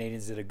that the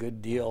Canadians did a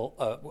good deal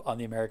on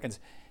the Americans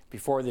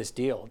before this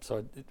deal.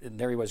 So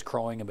there he was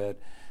crowing about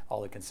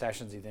all the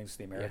concessions he thinks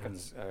the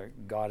Americans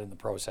got in the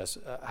process.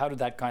 How did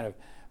that kind of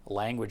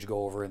language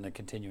go over in the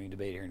continuing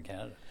debate here in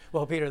Canada?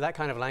 Well, Peter, that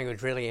kind of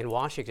language really in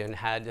Washington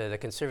had the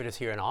Conservatives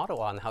here in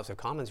Ottawa in the House of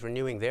Commons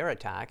renewing their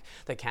attack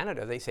that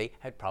Canada, they say,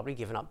 had probably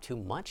given up too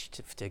much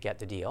to get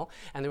the deal.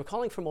 And they were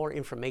calling for more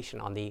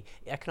information on the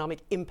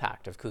economic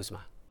impact of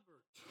CUSMA.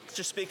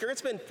 Mr. Speaker,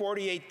 it's been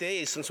 48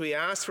 days since we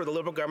asked for the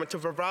Liberal government to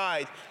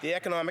provide the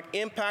economic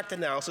impact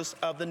analysis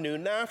of the new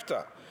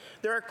NAFTA.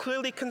 There are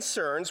clearly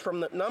concerns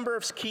from the number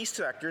of key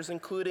sectors,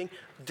 including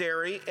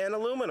dairy and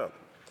aluminum.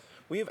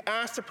 We have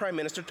asked the Prime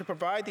Minister to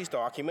provide these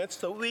documents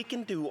so we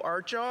can do our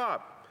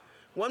job.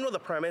 When will the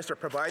Prime Minister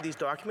provide these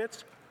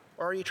documents,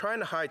 or are you trying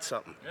to hide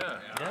something? The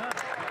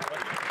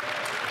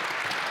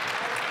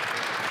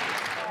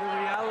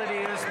reality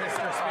is,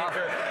 Mr.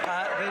 Speaker,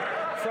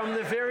 that from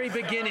the very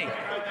beginning,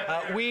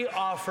 we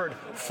offered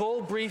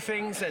full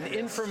briefings and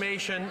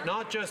information,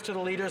 not just to the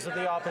leaders of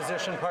the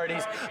opposition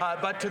parties,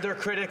 but to their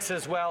critics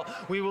as well.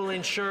 We will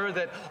ensure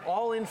that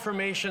all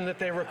information that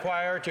they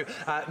require to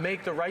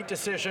make the right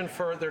decision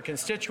for their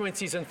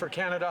constituencies and for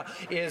Canada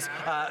is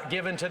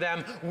given to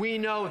them. We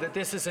know that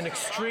this is an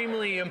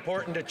extremely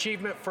important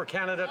achievement for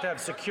Canada to have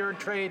secured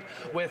trade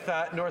with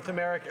North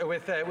America,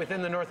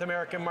 within the North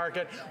American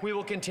market. We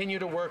will continue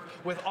to work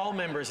with all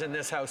members in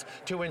this House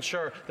to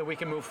ensure that we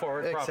can move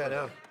forward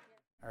properly.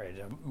 All right,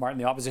 Martin,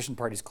 the opposition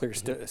parties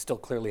still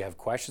clearly have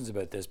questions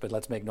about this, but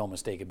let's make no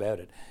mistake about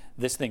it.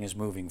 This thing is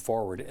moving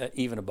forward,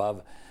 even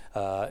above,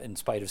 in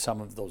spite of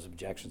some of those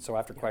objections. So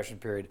after question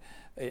period,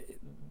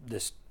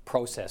 this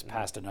process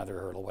passed another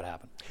hurdle. What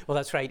happened? Well,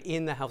 that's right.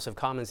 In the House of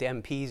Commons, the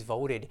MPs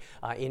voted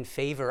in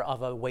favour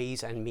of a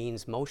Ways and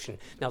Means motion.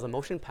 Now, the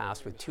motion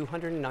passed with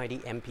 290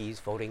 MPs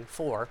voting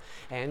for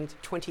and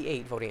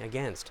 28 voting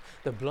against.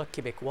 The Bloc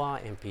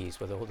Québécois MPs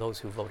were those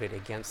who voted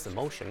against the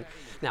motion.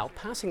 Now,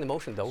 passing the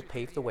motion, though,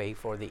 paved the way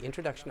for the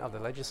introduction of the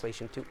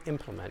legislation to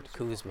implement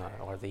CUSMA,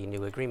 or the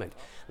new agreement.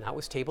 And that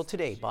was tabled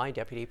today by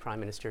Deputy Prime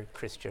Minister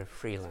Chrystia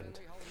Freeland.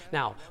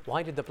 Now,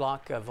 why did the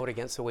Bloc vote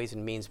against the Ways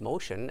and Means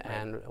motion,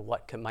 and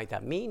what might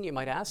that mean, you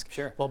might ask?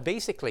 Sure. Well,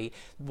 basically,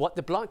 what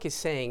the Bloc is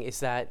saying is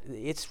that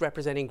it's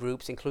representing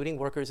groups, including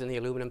workers in the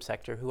aluminum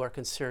sector, who are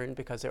concerned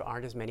because there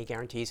aren't as many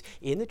guarantees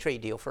in the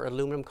trade deal for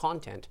aluminum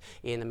content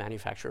in the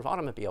manufacture of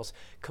automobiles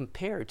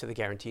compared to the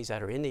guarantees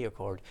that are in the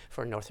Accord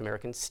for North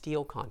American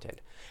steel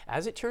content.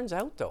 As it turns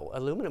out, though,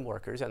 aluminum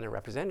workers and their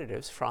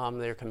representatives from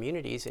their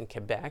communities in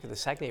Quebec, the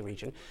Saguenay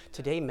region,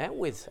 today met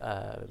with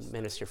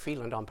Minister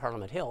Freeland on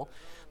Parliament Hill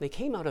They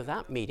came out of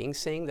that meeting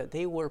saying that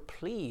they were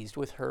pleased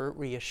with her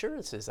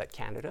reassurances that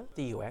Canada,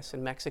 the US,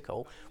 and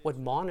Mexico would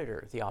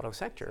monitor the auto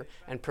sector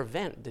and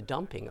prevent the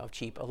dumping of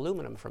cheap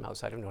aluminum from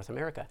outside of North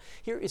America.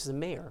 Here is the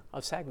mayor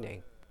of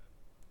Saguenay.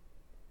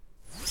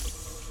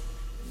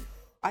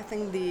 I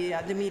think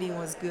the meeting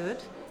was good.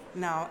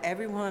 Now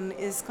everyone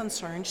is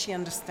concerned. She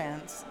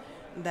understands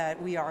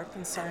that we are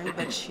concerned,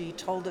 but she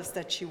told us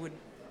that she would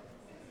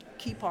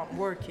keep on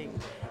working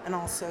and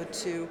also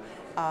to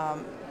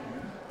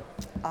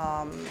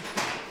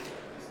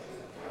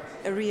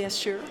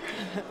reassure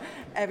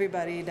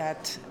everybody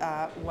that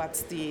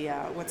what's the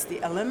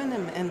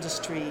aluminum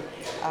industry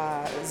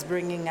is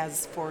bringing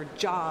us for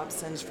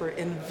jobs and for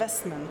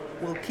investment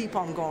will keep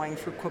on going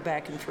for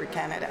Quebec and for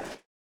Canada.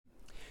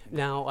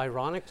 Now,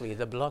 ironically,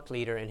 the Bloc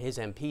leader and his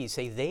MPs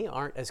say they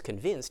aren't as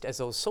convinced as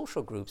those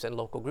social groups and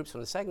local groups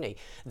from the Saguenay.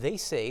 They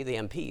say, the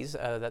MPs,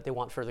 that they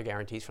want further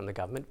guarantees from the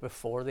government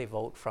before they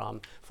vote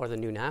for the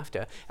new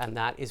NAFTA, and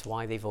that is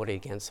why they voted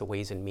against the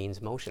Ways and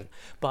Means motion.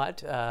 But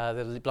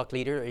the Bloc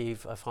leader,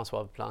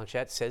 Yves-François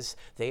Blanchet, says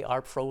they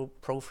are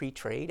pro-free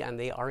trade and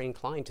they are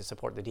inclined to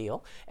support the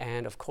deal.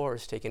 And of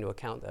course, take into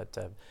account that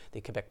the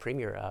Quebec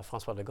Premier,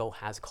 François Legault,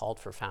 has called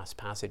for fast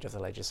passage of the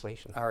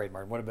legislation. All right,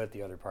 Martin, what about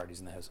the other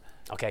parties in the House?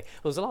 Okay.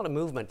 Well, there's a lot of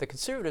movement. The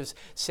Conservatives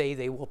say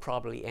they will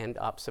probably end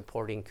up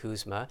supporting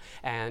CUSMA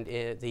and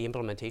the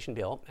implementation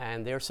bill,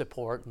 and their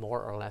support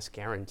more or less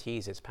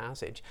guarantees its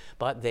passage.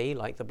 But they,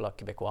 like the Bloc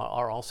Québécois,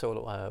 are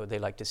also, they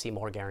like to see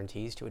more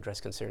guarantees to address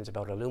concerns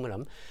about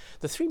aluminum.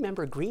 The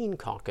three-member Green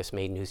Caucus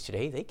made news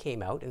today. They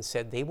came out and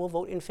said they will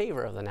vote in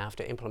favor of the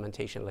NAFTA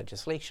implementation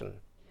legislation.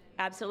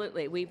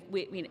 Absolutely.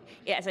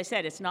 As I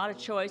said, it's not a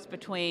choice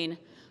between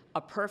a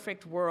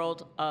perfect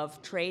world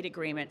of trade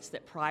agreements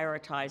that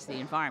prioritize the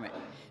environment.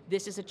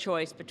 This is a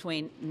choice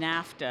between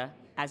NAFTA,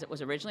 as it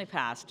was originally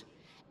passed,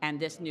 and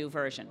this new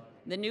version.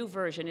 The new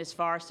version is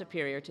far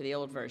superior to the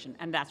old version,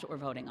 and that's what we're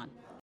voting on.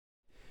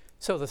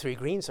 So the three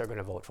Greens are going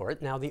to vote for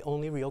it. Now, the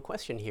only real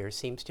question here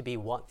seems to be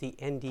what the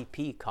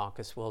NDP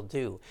caucus will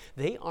do.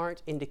 They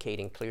aren't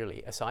indicating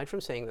clearly, aside from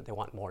saying that they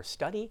want more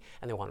study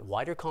and they want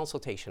wider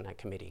consultation at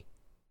committee.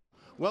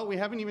 Well, we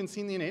haven't even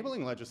seen the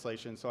enabling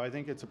legislation, so I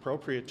think it's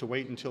appropriate to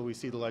wait until we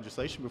see the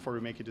legislation before we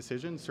make a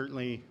decision.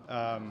 Certainly,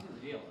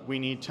 we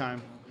need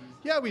time.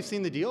 Yeah, we've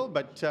seen the deal,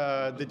 but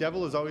the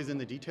devil is always in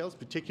the details,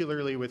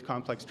 particularly with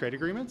complex trade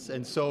agreements.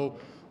 And so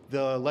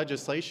the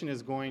legislation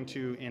is going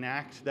to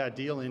enact that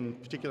deal in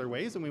particular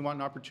ways, and we want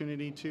an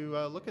opportunity to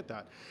look at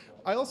that.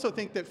 I also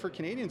think that for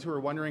Canadians who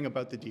are wondering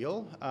about the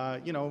deal,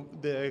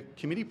 the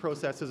committee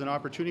process is an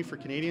opportunity for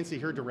Canadians to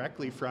hear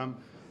directly from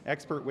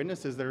expert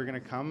witnesses that are going to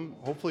come,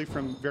 hopefully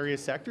from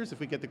various sectors, if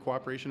we get the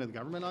cooperation of the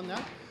government on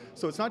that.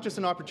 So it's not just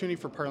an opportunity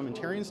for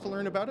parliamentarians to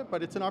learn about it,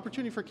 but it's an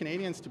opportunity for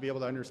Canadians to be able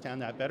to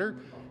understand that better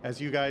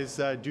as you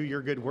guys do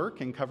your good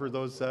work and cover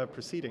those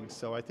proceedings.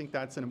 So I think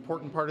that's an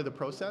important part of the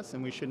process,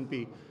 and we shouldn't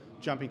be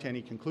jumping to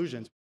any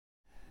conclusions.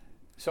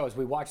 So as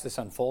we watch this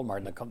unfold,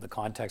 Martin, the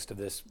context of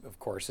this, of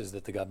course, is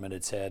that the government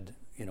had said,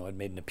 had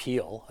made an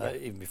appeal,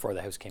 even before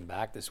the House came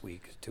back this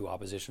week, to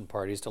opposition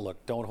parties to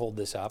look, don't hold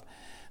this up.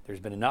 There's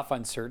been enough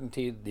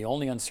uncertainty. The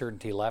only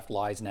uncertainty left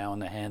lies now in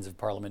the hands of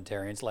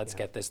parliamentarians. Let's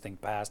get this thing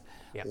passed.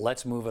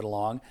 Let's move it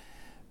along.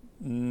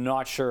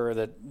 Not sure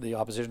that the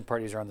opposition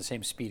parties are on the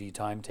same speedy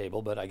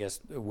timetable, but I guess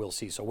we'll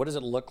see. So what does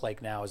it look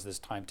like now as this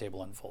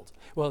timetable unfolds?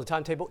 Well, the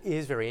timetable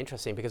is very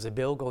interesting because the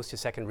bill goes to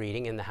second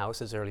reading in the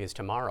House as early as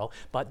tomorrow,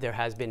 but there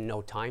has been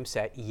no time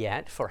set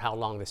yet for how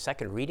long the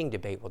second reading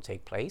debate will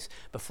take place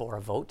before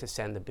a vote to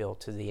send the bill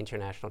to the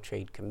International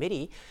Trade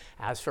Committee.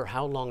 As for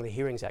how long the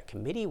hearings at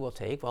committee will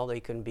take, well, they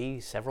can be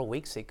several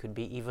weeks, they could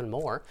be even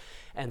more.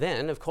 And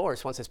then, of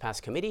course, once it's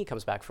passed committee, it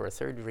comes back for a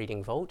third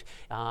reading vote.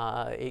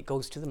 It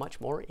goes to the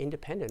much more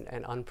independent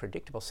and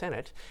unpredictable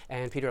Senate.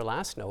 And Peter,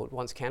 last note,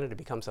 once Canada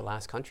becomes the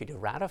last country to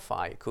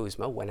ratify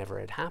CUSMA, whenever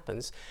it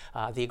happens,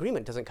 the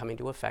agreement doesn't come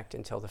into effect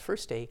until the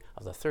first day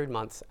of the third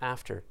month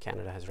after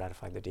Canada has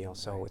ratified the deal.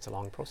 So it's a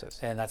long process.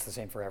 And that's the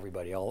same for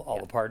everybody, all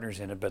the partners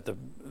in it, but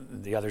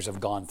the others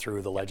have gone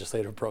through the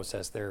legislative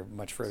process. They're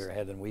much further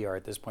ahead than we are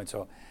at this point.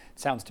 So it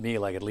sounds to me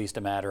like at least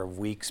a matter of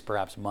weeks,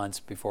 perhaps months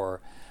before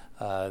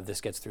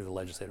this gets through the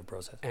legislative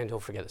process. And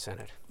don't forget the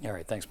Senate. All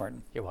right, thanks,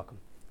 Martin. You're welcome.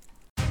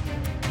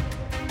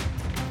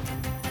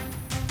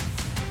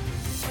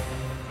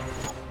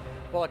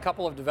 Well, a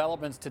couple of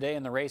developments today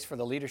in the race for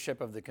the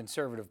leadership of the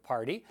Conservative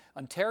Party.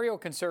 Ontario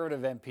Conservative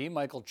MP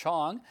Michael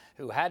Chong,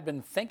 who had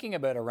been thinking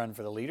about a run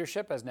for the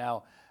leadership, has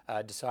now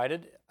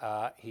decided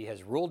he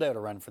has ruled out a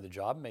run for the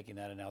job, making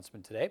that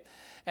announcement today.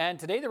 And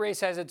today the race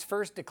has its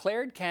first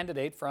declared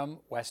candidate from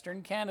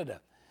Western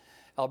Canada.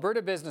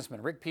 Alberta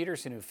businessman Rick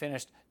Peterson, who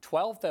finished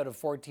 12th out of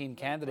 14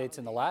 candidates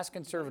in the last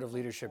Conservative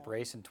leadership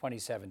race in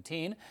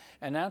 2017,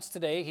 announced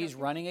today he's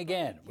running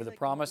again with a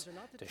promise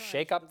to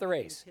shake up the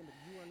race.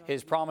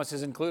 His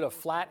promises include a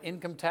flat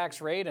income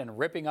tax rate and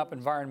ripping up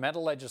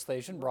environmental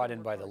legislation brought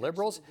in by the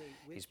Liberals.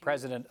 He's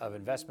president of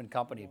investment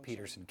company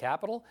Peterson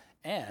Capital,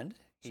 and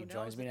he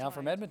joins me now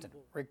from Edmonton.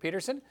 Rick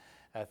Peterson,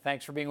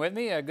 Thanks for being with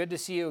me. Good to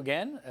see you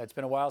again. It's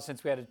been a while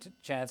since we had a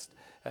chance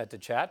to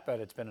chat, but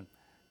it's been a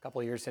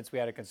couple of years since we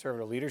had a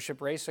Conservative leadership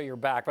race, so you're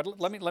back. But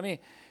let me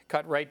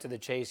cut right to the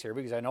chase here,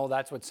 because I know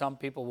that's what some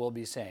people will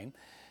be saying.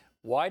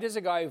 Why does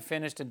a guy who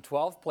finished in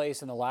 12th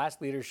place in the last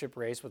leadership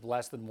race with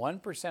less than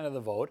 1% of the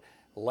vote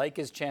like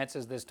his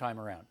chances this time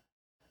around?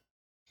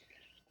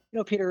 You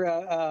know, Peter,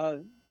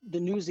 the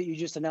news that you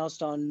just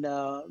announced on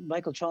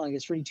Michael Chong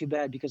is really too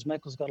bad, because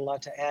Michael's got a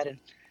lot to add. And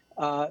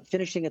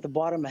finishing at the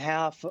bottom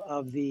half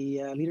of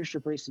the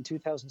leadership race in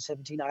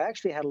 2017, I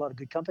actually had a lot of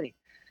good company.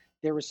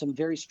 There were some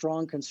very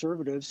strong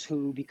Conservatives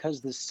who,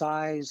 because the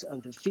size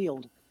of the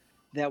field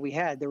that we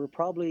had, there were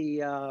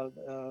probably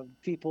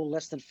people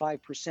less than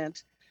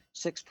 5%,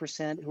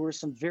 6%, who were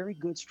some very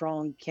good,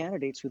 strong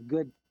candidates with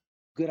good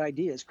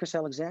ideas. Chris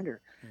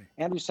Alexander,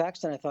 Andrew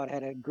Saxton, I thought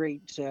had a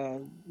great,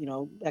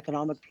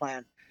 economic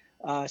plan.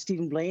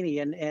 Stephen Blaney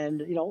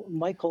and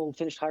Michael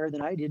finished higher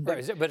than I did. But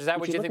is that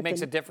what you think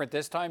makes it different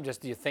this time?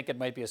 Just do you think it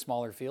might be a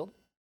smaller field?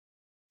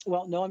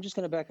 Well, no, I'm just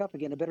going to back up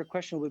again. A better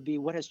question would be,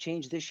 what has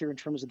changed this year in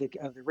terms of the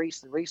race?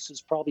 The race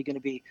is probably going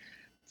to be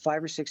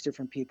 5 or 6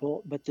 different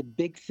people. But the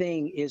big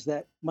thing is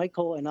that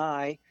Michael and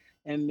I,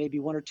 and maybe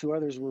 1 or 2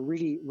 others, were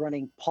really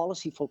running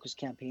policy-focused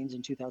campaigns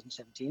in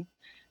 2017.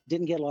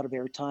 Didn't get a lot of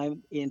airtime.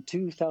 In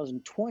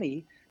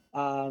 2020,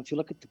 if you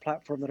look at the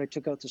platform that I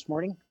took out this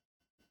morning,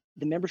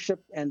 the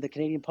membership and the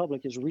Canadian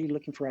public is really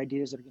looking for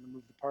ideas that are going to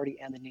move the party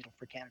and the needle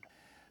for Canada.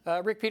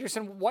 Rick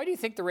Peterson, why do you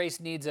think the race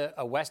needs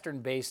a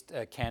Western-based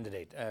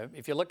candidate?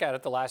 If you look at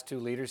it, the last 2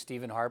 leaders,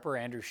 Stephen Harper,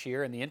 Andrew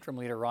Scheer, and the interim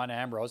leader, Ron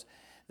Ambrose,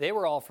 they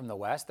were all from the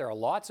West. There are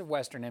lots of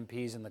Western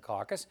MPs in the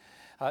caucus.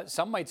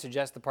 Some might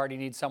suggest the party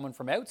needs someone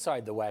from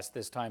outside the West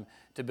this time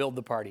to build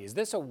the party. Is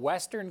this a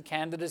Western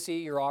candidacy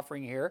you're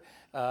offering here,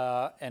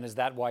 and is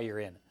that why you're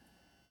in?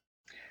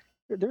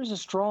 There's a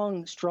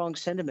strong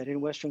sentiment in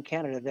Western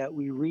Canada that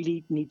we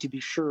really need to be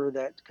sure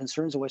that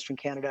concerns of Western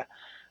Canada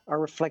are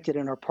reflected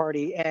in our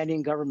party and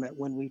in government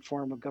when we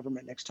form a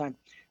government next time.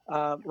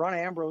 Rona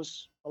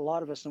Ambrose, a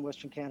lot of us in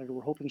Western Canada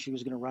were hoping she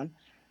was going to run,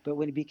 but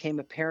when it became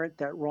apparent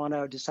that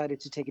Rona decided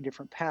to take a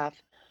different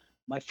path,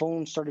 my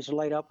phone started to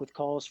light up with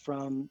calls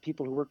from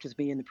people who worked with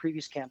me in the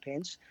previous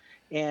campaigns.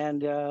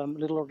 And a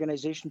little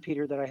organization,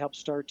 Peter, that I helped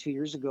start 2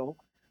 years ago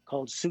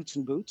called Suits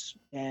and Boots.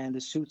 And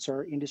the Suits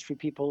are industry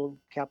people,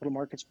 capital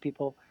markets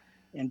people,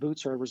 and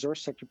Boots are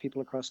resource sector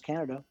people across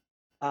Canada.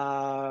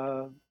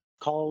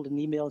 Called an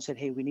email and said,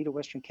 hey, we need a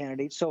Western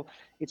candidate. So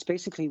it's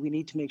basically, we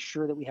need to make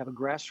sure that we have a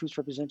grassroots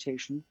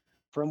representation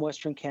from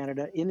Western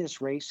Canada in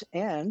this race,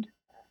 and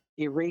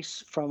a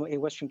race from a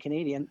Western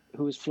Canadian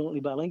who is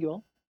fluently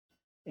bilingual.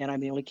 And I'm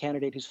the only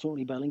candidate who's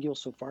fluently bilingual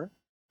so far,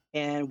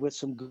 and with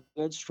some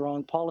good,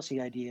 strong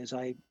policy ideas.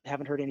 I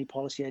haven't heard any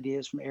policy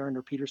ideas from Aaron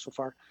or Peter so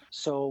far.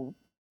 So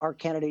our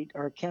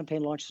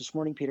campaign launch this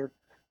morning, Peter,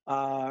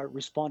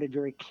 responded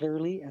very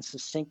clearly and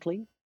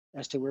succinctly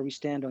as to where we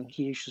stand on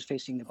key issues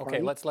facing the party.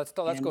 Okay, let's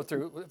go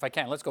through, if I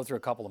can, let's go through a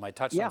couple of them. I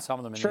touched on some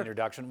of them in the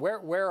introduction.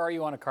 Where are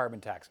you on a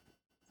carbon tax?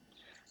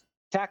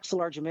 Tax the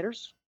large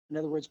emitters. In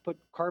other words, put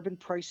carbon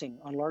pricing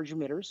on large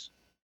emitters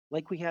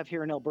like we have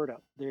here in Alberta.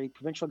 The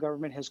provincial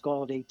government has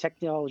called a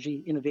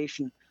technology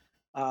innovation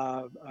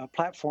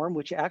platform,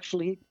 which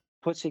actually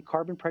puts a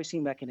carbon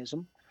pricing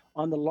mechanism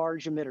on the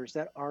large emitters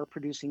that are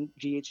producing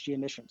GHG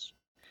emissions.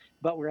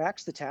 But we're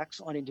axed the tax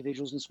on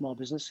individuals and small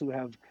business who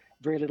have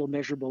very little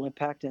measurable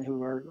impact and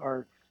who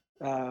are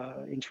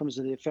in terms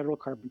of the federal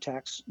carbon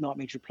tax, not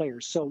major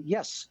players. So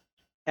yes,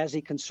 as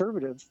a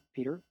Conservative,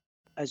 Peter,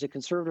 as a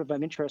Conservative,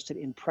 I'm interested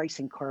in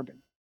pricing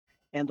carbon.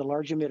 And the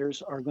large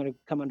emitters are going to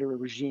come under a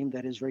regime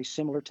that is very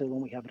similar to the one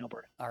we have in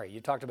Alberta. All right,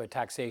 you talked about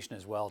taxation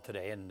as well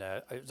today. And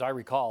as I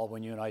recall,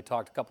 when you and I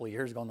talked a couple of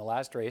years ago in the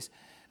last race,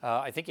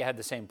 I think you had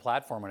the same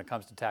platform when it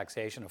comes to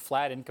taxation, a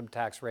flat income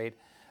tax rate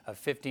of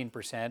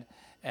 15%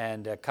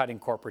 and cutting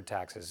corporate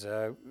taxes.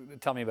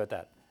 Tell me about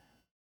that.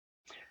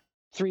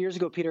 3 years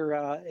ago, Peter,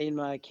 in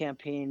my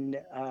campaign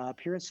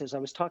appearances, I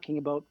was talking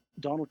about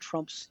Donald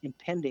Trump's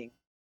impending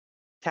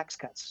tax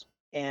cuts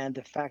and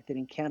the fact that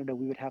in Canada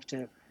we would have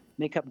to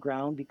make up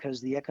ground because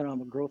the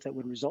economic growth that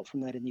would result from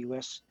that in the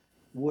U.S.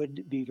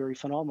 would be very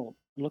phenomenal.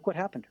 Look what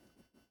happened.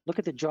 Look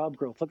at the job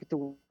growth. Look at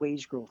the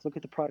wage growth. Look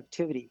at the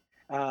productivity.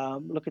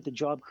 Look at the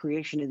job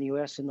creation in the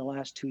U.S. in the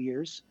last 2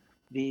 years.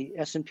 The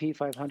S&P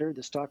 500,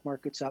 the stock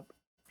market's up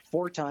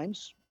 4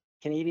 times.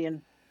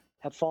 Canadian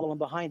have fallen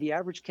behind. The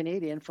average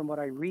Canadian, from what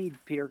I read,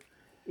 Peter,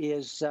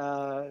 is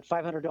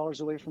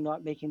 $500 away from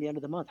not making the end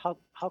of the month.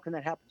 How can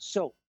that happen?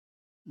 So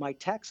my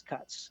tax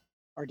cuts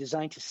are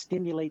designed to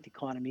stimulate the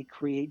economy,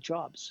 create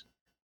jobs.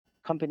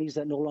 Companies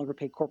that no longer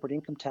pay corporate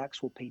income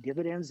tax will pay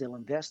dividends, they'll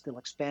invest, they'll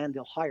expand,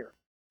 they'll hire.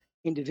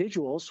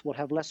 Individuals will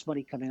have less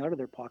money coming out of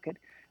their pocket,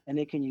 and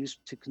they can use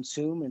to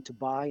consume and to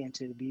buy and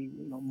to be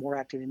more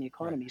active in the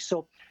economy. Right.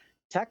 So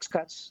tax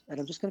cuts, and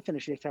I'm just going to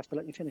finish, you have to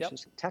let me finish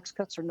this. Tax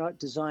cuts are not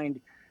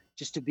designed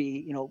just to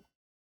be,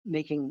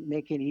 making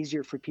it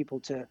easier for people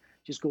to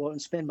just go out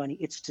and spend money.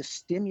 It's to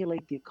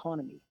stimulate the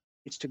economy.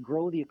 It's to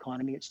grow the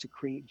economy. It's to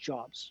create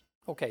jobs.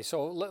 Okay,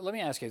 so let me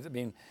ask you. I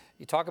mean,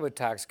 you talk about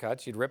tax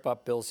cuts. You'd rip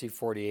up Bill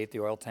C-48, the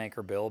oil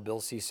tanker bill, Bill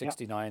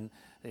C-69,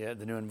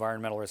 the new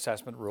environmental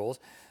assessment rules.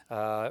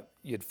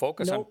 You'd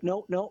focus on...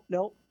 No.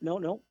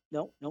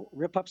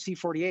 Rip up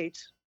C-48.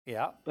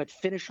 Yeah. But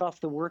finish off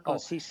the work on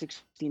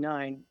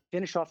C-69.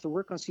 Finish off the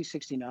work on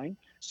C-69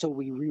 so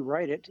we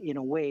rewrite it in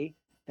a way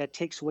that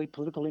takes away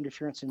political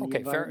interference in the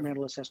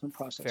environmental assessment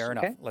process. Fair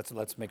enough.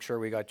 Let's make sure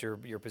we got your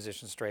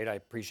position straight. I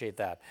appreciate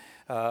that.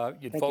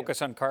 You'd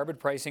focus on carbon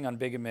pricing on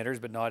big emitters,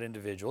 but not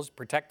individuals.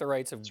 Protect the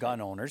rights of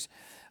gun owners.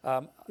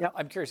 I'm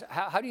curious,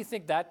 how do you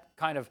think that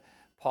kind of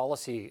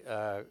policy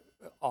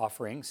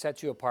offering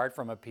sets you apart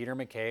from a Peter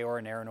MacKay or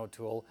an Erin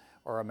O'Toole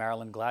or a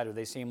Marilyn Gladu?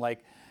 They seem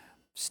like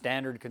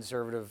standard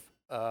conservative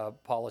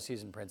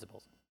policies and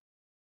principles.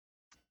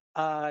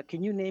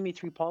 Can you name me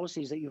 3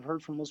 policies that you've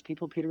heard from those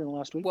people, Peter, in the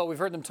last week? Well, we've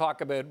heard them talk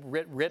about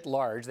writ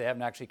large. They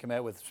haven't actually come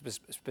out with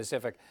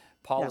specific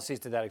policies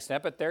to that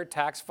extent, but they're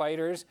tax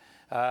fighters.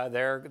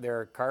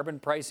 They're carbon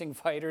pricing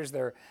fighters.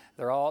 They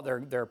want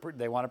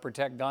to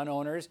protect gun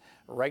owners,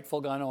 rightful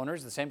gun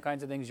owners, the same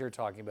kinds of things you're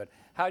talking about.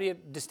 How do you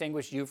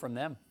distinguish you from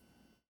them?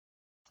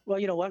 Well,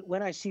 you know what?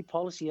 When I see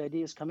policy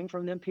ideas coming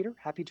from them, Peter,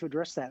 happy to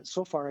address that.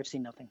 So far, I've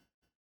seen nothing.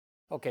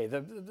 Okay,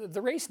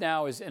 the race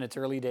now is in its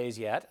early days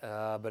yet,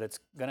 but it's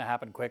going to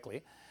happen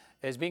quickly.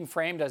 Is being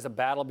framed as a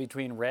battle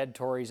between red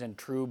Tories and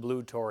true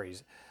blue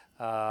Tories.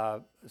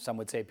 Some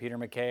would say Peter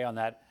MacKay on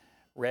that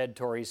red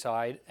Tory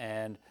side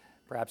and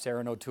perhaps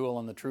Erin O'Toole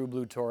on the true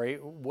blue Tory.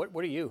 What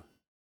are you?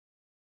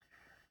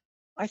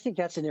 I think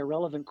that's an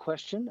irrelevant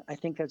question. I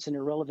think that's an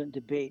irrelevant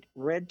debate.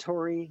 Red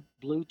Tory,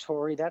 blue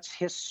Tory, that's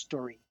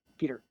history,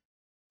 Peter.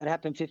 That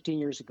happened 15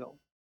 years ago.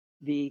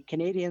 The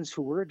Canadians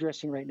who we're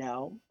addressing right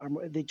now are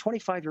the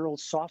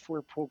 25-year-old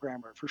software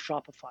programmer for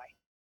Shopify.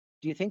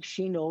 Do you think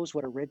she knows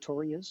what a red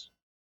Tory is?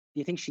 Do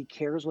you think she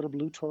cares what a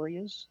blue Tory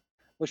is?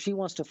 What she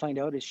wants to find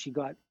out is she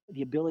got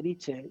the ability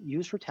to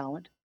use her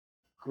talent,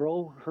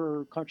 grow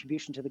her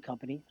contribution to the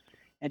company,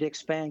 and to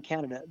expand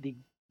Canada. The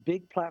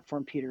big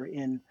platform, Peter,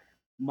 in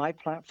my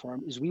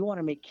platform is we want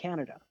to make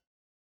Canada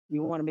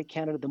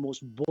the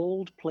most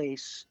bold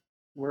place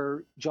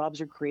where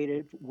jobs are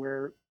created,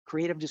 where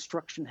creative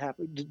disruption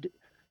happens,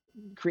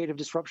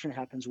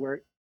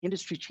 where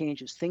industry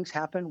changes, things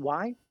happen.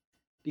 Why?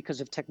 Because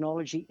of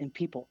technology and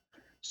people.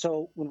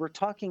 So when we're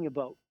talking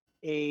about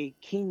a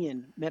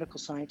Kenyan medical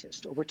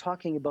scientist, or we're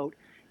talking about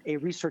a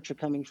researcher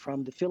coming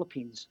from the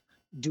Philippines,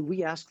 do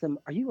we ask them,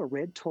 are you a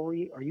red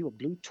Tory? Are you a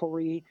blue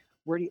Tory?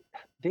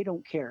 They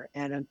don't care.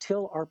 And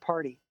until our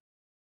party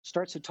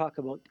starts to talk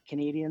about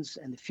Canadians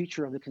and the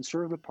future of the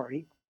Conservative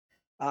Party,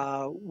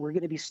 we're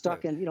going to be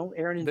stuck in,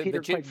 Erin and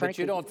Peter, quite frankly. But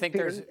you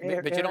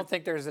don't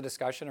think there's a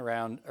discussion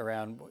around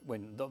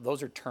when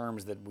those are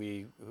terms that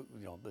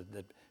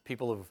that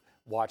people who've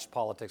watched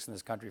politics in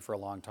this country for a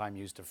long time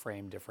used to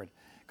frame different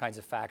kinds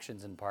of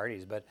factions and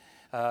parties. But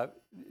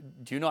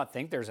do you not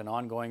think there's an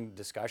ongoing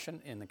discussion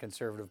in the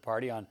Conservative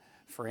Party on,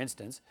 for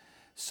instance,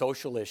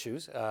 social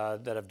issues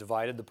that have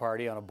divided the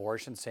party on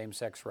abortion,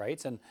 same-sex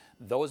rights, and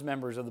those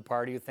members of the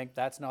party who think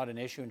that's not an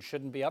issue and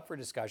shouldn't be up for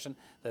discussion,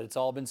 that it's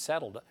all been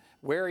settled?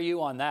 Where are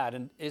you on that,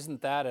 and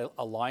isn't that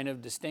a line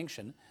of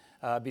distinction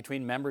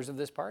between members of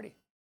this party?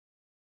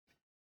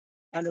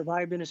 Under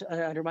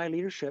my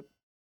leadership,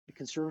 the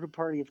Conservative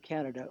Party of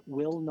Canada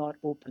will not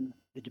open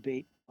the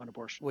debate on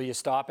abortion. Will you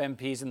stop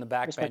MPs in the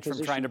backbench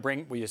from trying to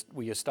bring?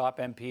 Will you stop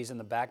MPs in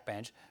the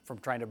backbench from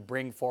trying to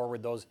bring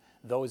forward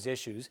those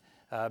issues?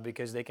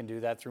 Because they can do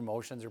that through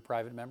motions or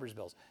private members'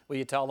 bills. Will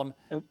you tell them,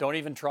 don't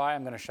even try,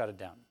 I'm going to shut it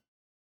down?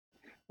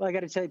 Well, I got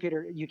to tell you,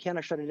 Peter, you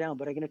cannot shut it down,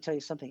 but I'm going to tell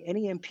you something.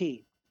 Any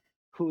MP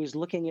who is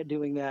looking at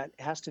doing that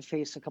has to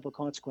face a couple of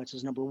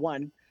consequences. Number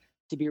one,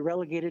 to be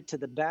relegated to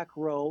the back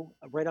row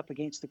right up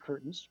against the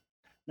curtains.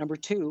 Number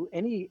two,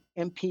 any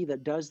MP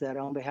that does that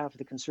on behalf of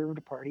the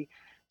Conservative Party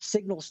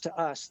signals to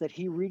us that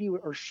he really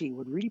or she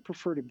would really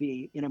prefer to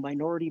be in a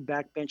minority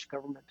backbench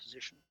government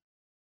position.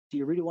 Do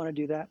you really want to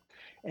do that?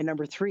 And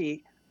number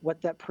three,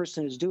 what that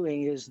person is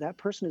doing is that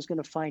person is going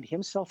to find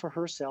himself or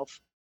herself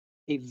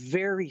a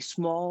very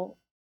small,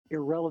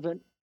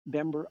 irrelevant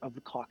member of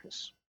the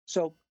caucus.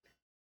 So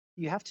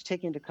you have to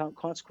take into account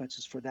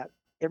consequences for that.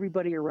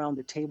 Everybody around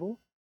the table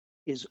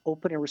is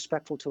open and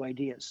respectful to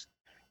ideas.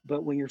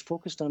 But when you're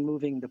focused on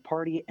moving the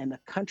party and the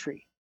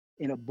country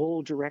in a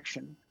bold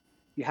direction,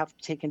 you have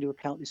to take into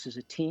account this is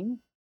a team,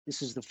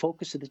 this is the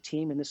focus of the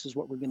team, and this is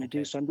what we're going to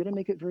do. So I'm going to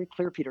make it very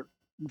clear, Peter,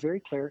 very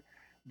clear,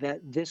 that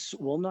this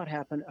will not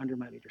happen under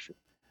my leadership.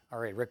 All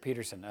right, Rick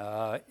Peterson,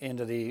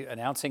 into the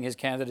announcing his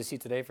candidacy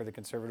today for the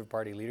Conservative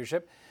Party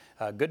leadership.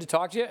 Good to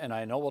talk to you, and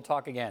I know we'll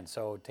talk again.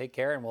 So take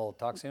care, and we'll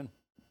talk soon.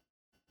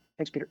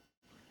 Thanks, Peter.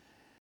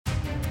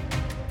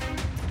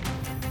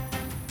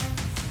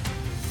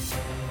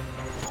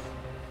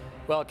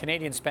 Well,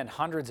 Canadians spend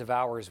hundreds of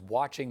hours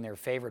watching their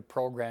favorite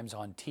programs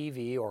on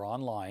TV or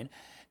online.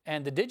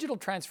 And the digital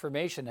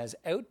transformation has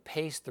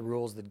outpaced the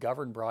rules that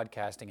govern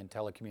broadcasting and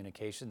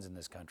telecommunications in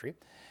this country.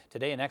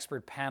 Today, an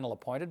expert panel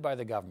appointed by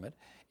the government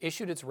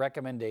issued its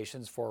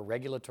recommendations for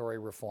regulatory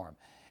reform.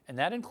 And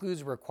that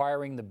includes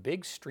requiring the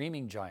big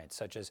streaming giants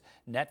such as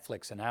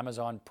Netflix and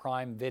Amazon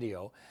Prime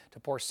Video to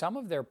pour some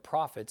of their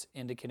profits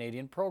into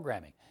Canadian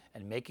programming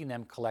and making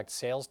them collect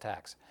sales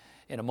tax.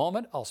 In a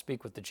moment, I'll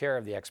speak with the chair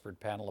of the expert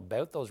panel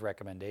about those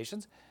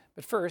recommendations.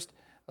 But first,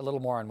 a little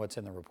more on what's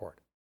in the report.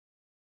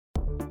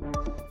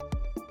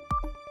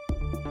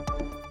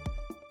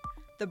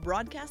 The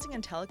Broadcasting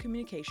and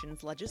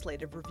Telecommunications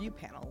Legislative Review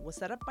Panel was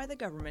set up by the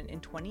government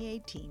in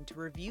 2018 to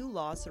review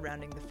laws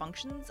surrounding the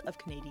functions of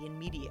Canadian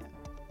media.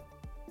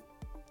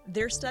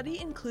 Their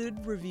study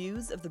included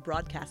reviews of the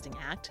Broadcasting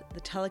Act,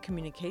 the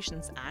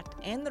Telecommunications Act,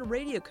 and the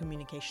Radio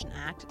Communication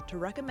Act to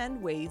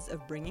recommend ways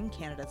of bringing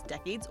Canada's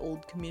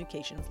decades-old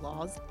communications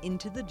laws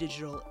into the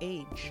digital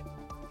age.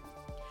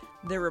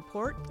 Their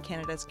report,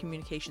 Canada's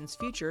Communications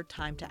Future: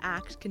 Time to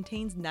Act,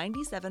 contains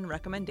 97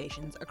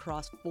 recommendations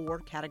across 4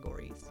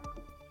 categories.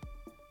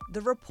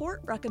 The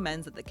report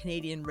recommends that the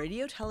Canadian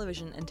Radio,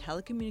 Television and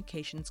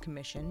Telecommunications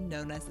Commission,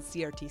 known as the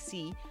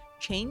CRTC,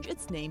 change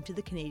its name to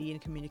the Canadian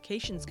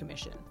Communications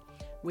Commission,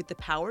 with the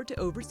power to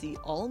oversee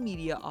all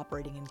media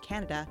operating in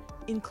Canada,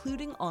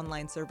 including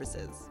online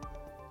services.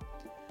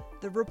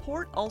 The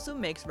report also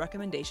makes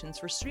recommendations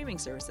for streaming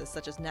services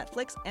such as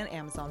Netflix and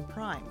Amazon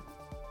Prime.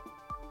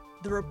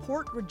 The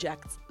report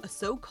rejects a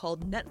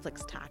so-called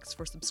Netflix tax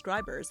for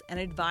subscribers and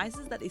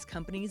advises that these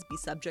companies be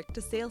subject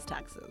to sales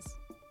taxes.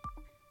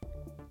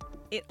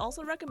 It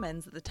also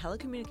recommends that the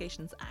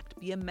Telecommunications Act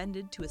be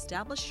amended to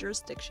establish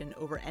jurisdiction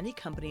over any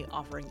company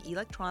offering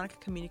electronic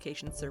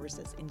communication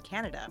services in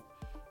Canada,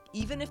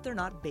 even if they're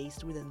not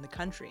based within the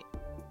country.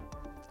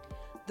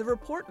 The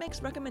report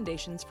makes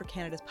recommendations for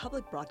Canada's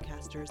public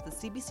broadcasters, the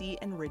CBC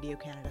and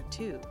Radio-Canada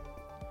too.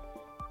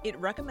 It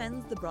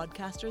recommends the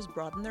broadcasters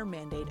broaden their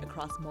mandate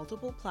across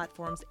multiple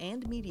platforms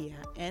and media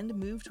and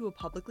move to a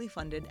publicly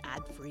funded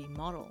ad-free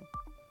model.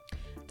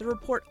 The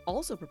report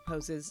also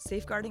proposes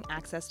safeguarding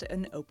access to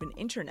an open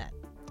internet,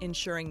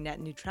 ensuring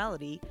net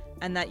neutrality,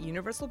 and that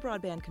universal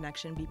broadband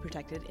connection be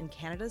protected in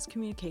Canada's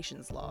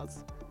communications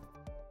laws.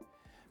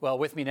 Well,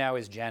 with me now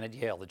is Janet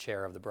Yale, the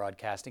chair of the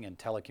Broadcasting and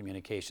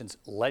Telecommunications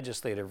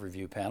Legislative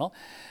Review Panel.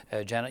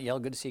 Janet Yale,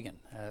 good to see you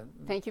again.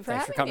 Thank you for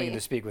Thanks having for coming me. in to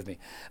speak with me.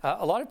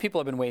 A lot of people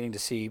have been waiting to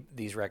see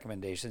these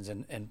recommendations,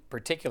 and in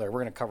particular,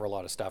 we're going to cover a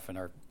lot of stuff in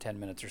our 10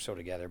 minutes or so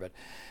together, but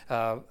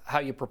how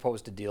you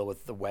propose to deal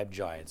with the web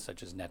giants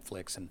such as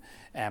Netflix and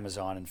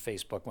Amazon and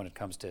Facebook when it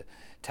comes to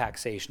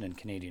taxation and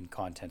Canadian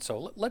content.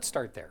 So let's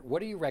start there.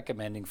 What are you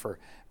recommending for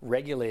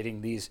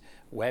regulating these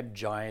web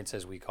giants,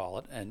 as we call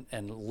it,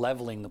 and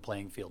leveling the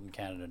playing field in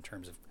Canada in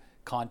terms of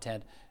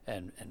content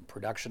and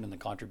production and the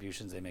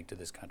contributions they make to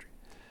this country?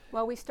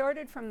 Well, we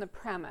started from the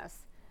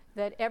premise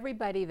that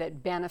everybody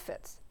that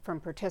benefits from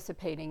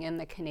participating in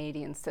the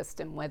Canadian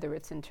system, whether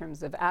it's in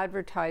terms of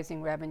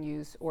advertising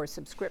revenues or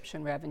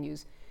subscription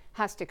revenues,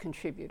 has to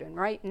contribute. And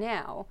right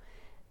now,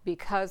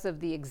 because of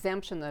the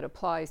exemption that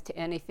applies to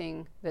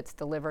anything that's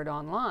delivered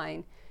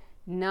online,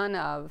 none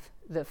of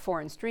the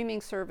foreign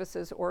streaming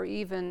services or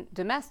even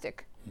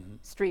domestic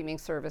streaming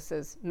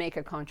services make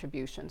a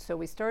contribution. So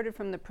we started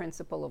from the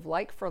principle of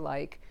like for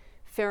like,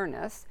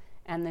 fairness,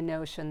 and the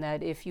notion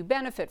that if you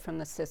benefit from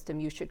the system,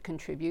 you should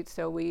contribute.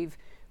 So we've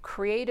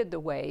created the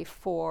way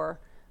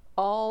for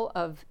all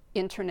of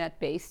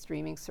internet-based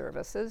streaming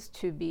services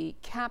to be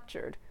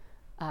captured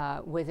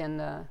within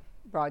the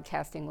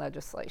broadcasting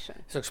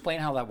legislation. So explain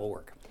how that will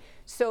work.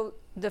 So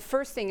the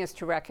first thing is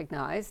to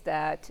recognize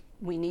that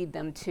we need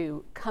them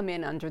to come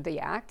in under the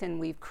Act, and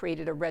we've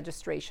created a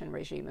registration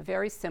regime, a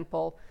very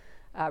simple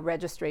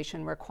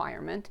registration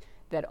requirement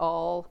that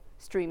all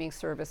streaming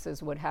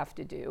services would have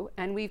to do.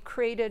 And we've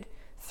created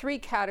 3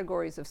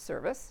 categories of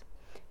service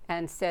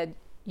and said,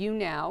 you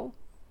now,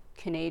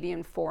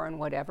 Canadian, foreign,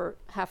 whatever,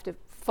 have to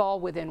fall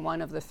within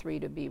one of the 3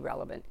 to be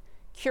relevant: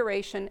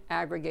 curation,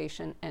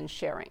 aggregation, and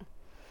sharing.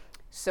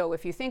 So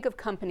if you think of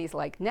companies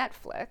like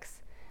Netflix,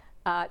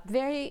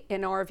 they,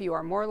 in our view,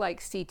 are more like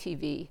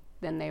CTV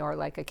than they are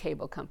like a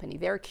cable company.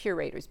 They're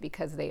curators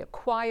because they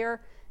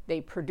acquire,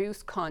 they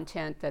produce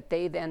content that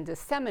they then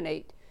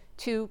disseminate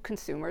to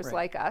consumers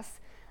like us.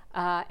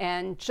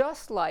 And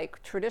just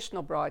like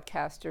traditional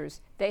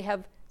broadcasters, they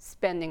have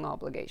spending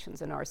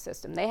obligations in our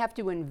system. They have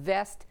to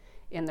invest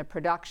in the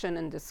production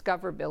and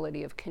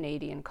discoverability of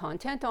Canadian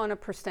content on a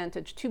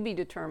percentage to be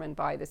determined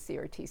by the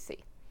CRTC.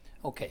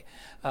 Okay.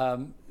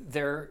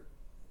 There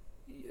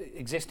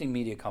existing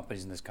media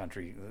companies in this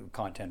country,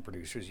 content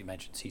producers, you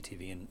mentioned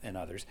CTV and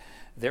others,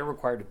 they're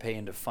required to pay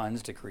into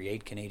funds to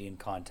create Canadian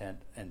content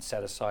and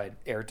set aside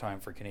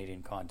airtime for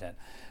Canadian content.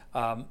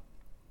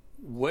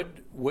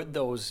 Would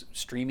those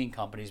streaming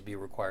companies be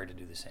required to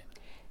do the same?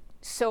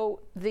 So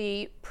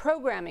the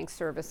programming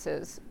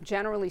services,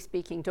 generally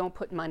speaking, don't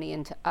put money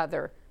into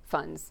other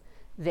funds.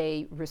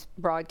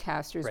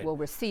 Broadcasters will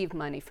receive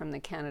money from the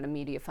Canada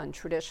Media Fund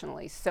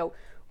traditionally. So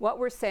what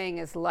we're saying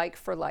is like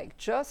for like,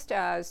 just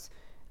as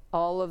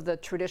all of the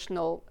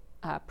traditional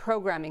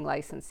programming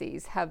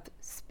licensees have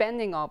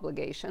spending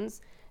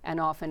obligations and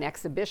often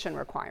exhibition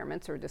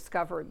requirements or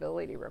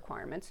discoverability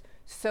requirements,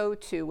 so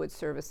too would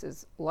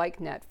services like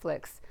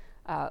Netflix,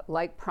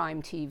 like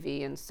Prime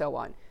TV, and so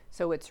on.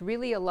 So it's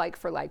really a like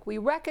for like. We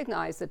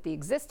recognize that the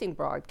existing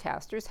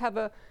broadcasters have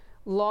a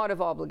lot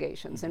of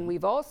obligations, and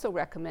we've also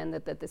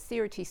recommended that the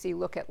CRTC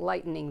look at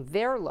lightening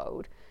their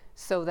load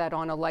so that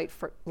on a like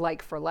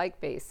for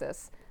like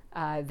basis,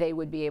 they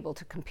would be able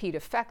to compete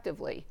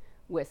effectively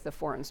with the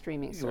foreign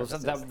streaming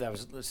services. Well, that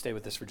was, let's stay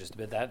with this for just a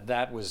bit.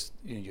 That was,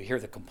 you hear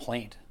the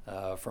complaint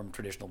from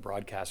traditional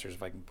broadcasters,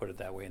 if I can put it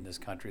that way, in this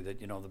country, that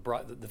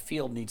the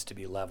field needs to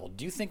be leveled.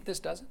 Do you think this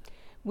does it?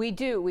 We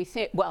do. We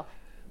think, well,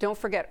 don't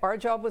forget, our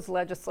job was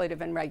legislative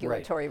and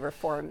regulatory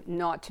reform,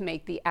 not to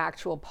make the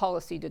actual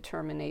policy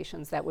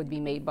determinations that would be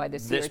made by the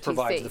CRTC. This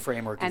provides the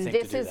framework, and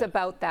this is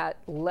about that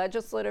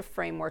legislative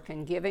framework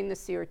and giving the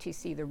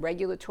CRTC the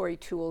regulatory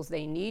tools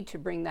they need to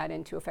bring that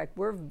into effect.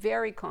 We're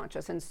very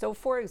conscious. And so,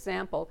 for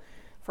example,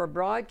 for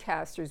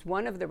broadcasters,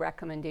 one of the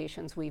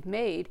recommendations we've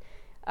made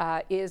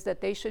is that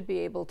they should be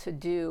able to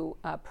do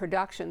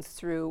productions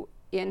through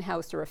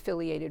in-house or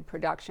affiliated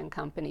production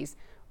companies,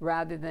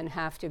 rather than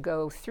have to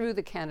go through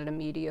the Canada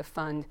Media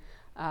Fund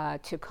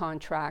to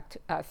contract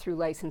through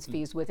license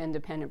fees with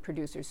independent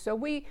producers. So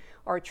we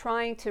are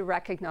trying to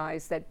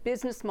recognize that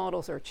business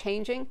models are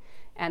changing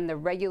and the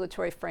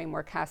regulatory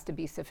framework has to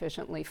be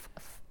sufficiently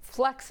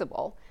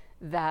flexible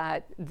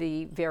that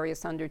the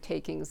various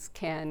undertakings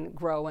can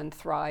grow and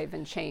thrive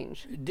and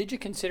change. Did you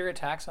consider a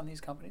tax on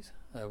these companies?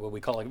 What we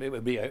call it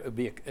would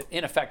be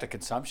in effect a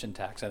consumption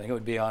tax. I think it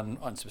would be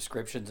on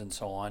subscriptions and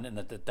so on, and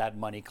that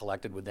money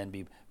collected would then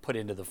be put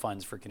into the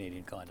funds for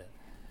Canadian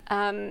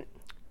content.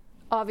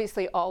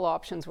 Obviously, all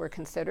options were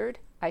considered.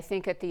 I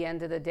think at the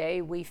end of the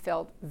day, we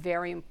felt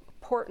very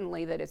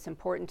importantly that it's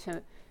important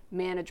to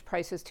manage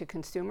prices to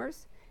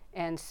consumers,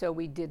 and so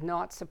we did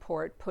not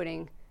support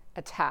putting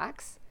a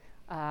tax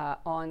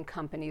on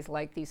companies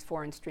like these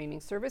foreign streaming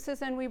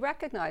services, and we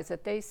recognize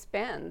that they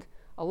spend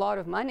a lot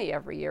of money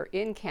every year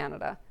in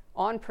Canada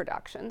on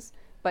productions,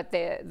 but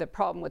the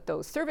problem with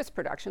those service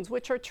productions,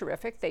 which are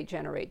terrific, they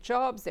generate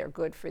jobs, they're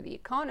good for the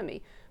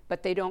economy,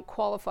 but they don't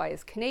qualify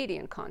as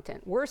Canadian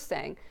content. We're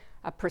saying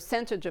a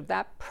percentage of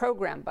that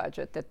program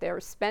budget that they're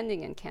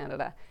spending in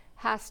Canada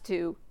has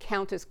to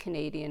count as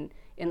Canadian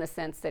in the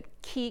sense that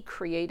key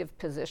creative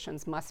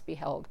positions must be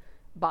held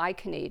by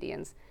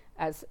Canadians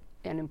as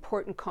an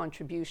important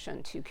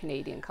contribution to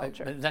Canadian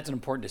culture. That's an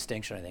important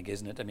distinction, I think,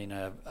 isn't it? I mean,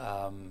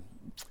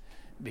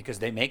 because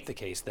they make the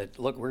case that,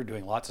 look, we're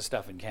doing lots of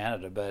stuff in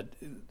Canada, but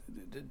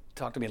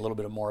talk to me a little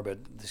bit more about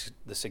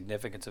the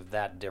significance of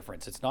that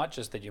difference. It's not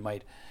just that you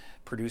might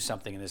produce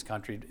something in this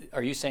country.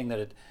 Are you saying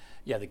that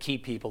the key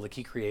people, the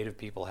key creative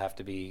people have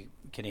to be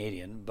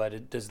Canadian,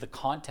 but does the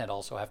content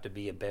also have to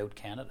be about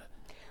Canada?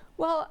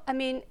 Well, I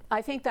mean,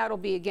 I think that'll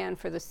be, again,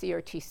 for the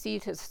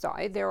CRTC to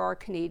decide. There are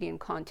Canadian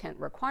content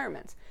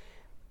requirements.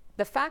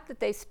 The fact that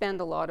they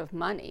spend a lot of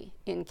money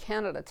in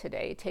Canada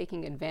today,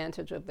 taking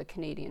advantage of the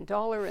Canadian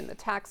dollar and the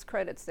tax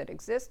credits that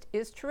exist,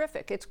 is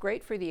terrific. It's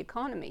great for the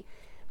economy.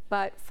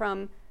 But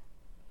from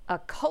a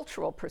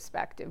cultural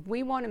perspective,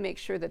 we want to make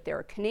sure that there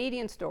are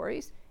Canadian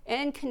stories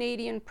and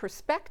Canadian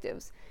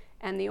perspectives.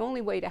 And the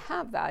only way to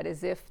have that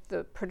is if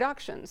the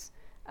productions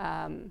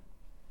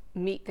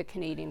meet the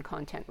Canadian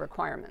content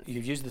requirements.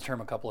 You've used the term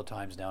a couple of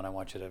times now, and I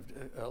want you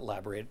to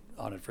elaborate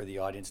on it for the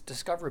audience.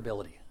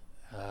 Discoverability.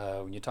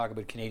 When you talk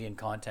about Canadian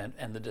content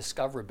and the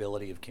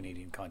discoverability of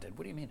Canadian content,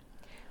 what do you mean?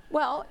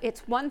 Well,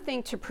 it's one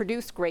thing to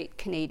produce great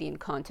Canadian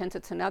content.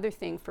 It's another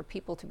thing for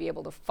people to be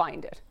able to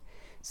find it.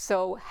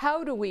 So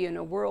how do we, in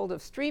a world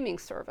of streaming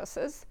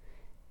services,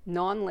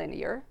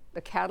 non-linear,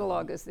 the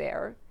catalog is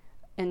there,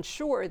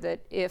 ensure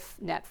that if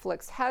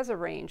Netflix has a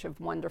range of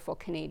wonderful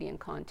Canadian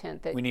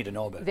content that we need to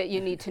know about that you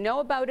need to know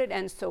about it,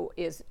 and so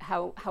is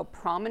how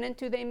prominent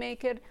do they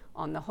make it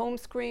on the home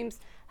screens?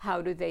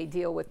 How do they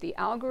deal with the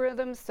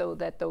algorithms so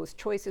that those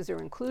choices are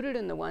included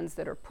in the ones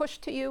that are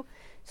pushed to you?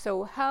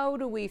 So how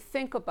do we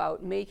think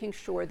about making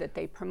sure that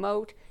they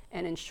promote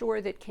and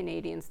ensure that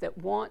Canadians that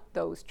want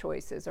those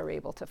choices are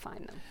able to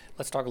find them?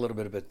 Let's talk a little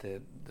bit about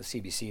the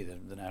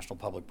CBC, the National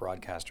Public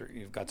Broadcaster.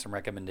 You've got some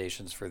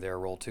recommendations for their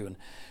role too, and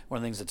one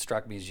of the things that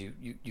struck me is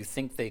you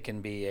think they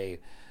can be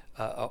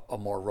a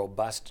more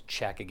robust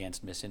check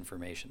against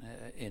misinformation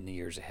in the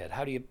years ahead.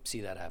 How do you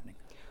see that happening?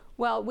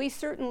 Well, we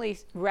certainly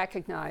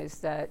recognize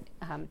that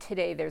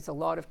today there's a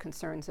lot of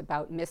concerns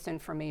about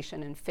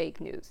misinformation and fake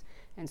news.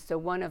 And so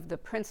one of the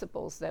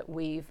principles that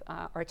we've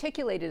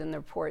articulated in the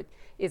report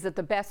is that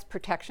the best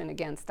protection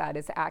against that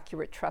is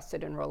accurate,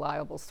 trusted, and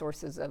reliable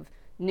sources of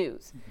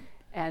news. Mm-hmm.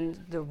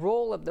 And the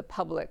role of the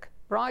public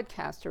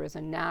broadcaster as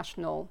a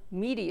national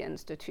media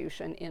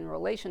institution in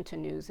relation to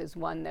news is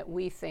one that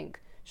we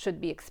think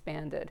should be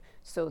expanded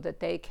so that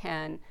they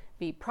can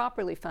be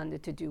properly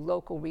funded to do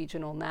local,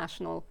 regional,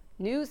 national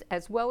news,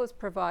 as well as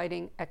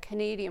providing a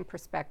Canadian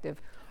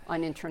perspective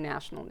on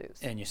international news.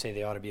 And you say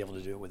they ought to be able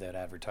to do it without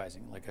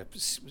advertising, like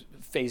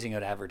phasing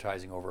out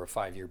advertising over a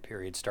 5-year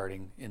period,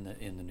 starting in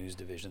the news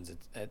divisions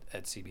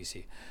at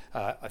CBC.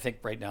 I think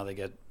right now they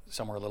get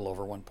somewhere a little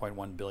over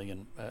 $1.1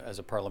 billion as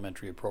a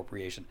parliamentary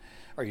appropriation.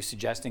 Are you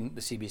suggesting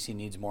the CBC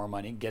needs more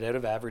money? Get out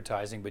of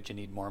advertising, but you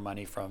need more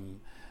money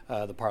from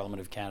the Parliament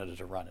of Canada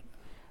to run it?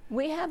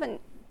 We haven't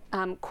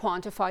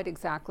quantified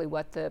exactly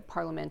what the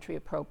parliamentary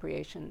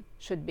appropriation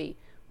should be.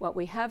 What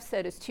we have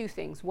said is two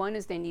things. One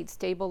is they need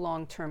stable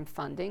long-term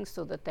funding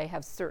so that they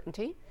have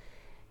certainty.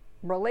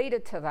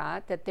 Related to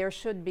that, that there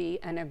should be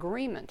an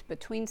agreement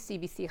between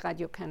CBC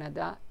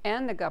Radio-Canada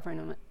and the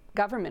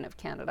government of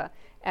Canada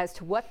as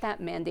to what that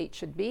mandate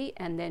should be,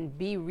 and then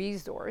be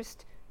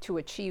resourced to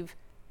achieve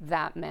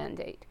that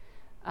mandate.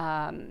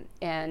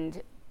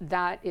 And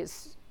that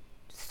is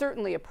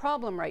certainly a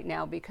problem right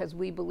now because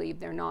we believe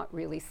they're not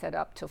really set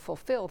up to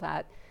fulfill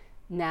that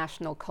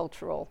national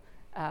cultural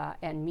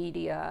and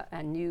media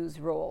and news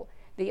role.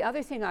 The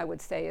other thing I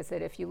would say is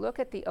that if you look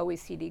at the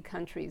OECD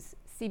countries,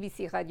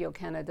 CBC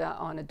Radio-Canada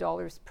on a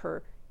dollars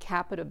per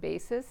capita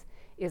basis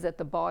is at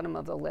the bottom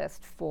of the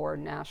list for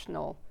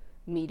national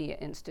media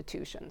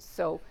institutions.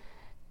 So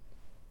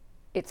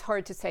it's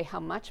hard to say how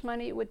much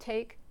money it would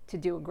take to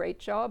do a great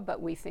job, but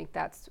we think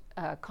that's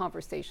a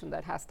conversation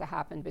that has to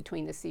happen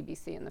between the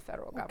CBC and the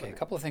federal government. Okay, a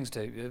couple of things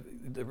to,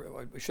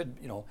 we should,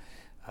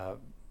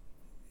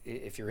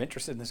 if you're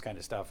interested in this kind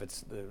of stuff,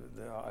 it's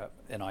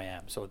and I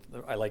am. So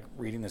I like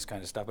reading this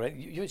kind of stuff. But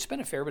you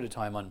spend a fair bit of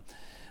time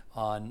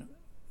on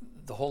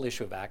the whole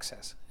issue of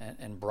access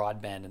and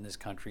broadband in this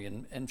country.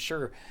 And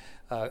sure,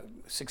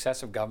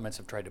 successive governments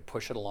have tried to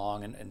push it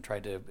along and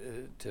tried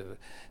to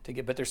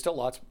get. But there's still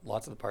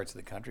lots of the parts of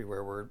the country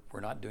where we're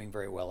not doing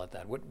very well at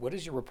that. What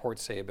does your report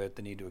say about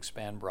the need to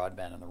expand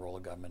broadband and the role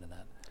of government in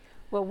that?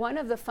 Well, one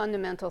of the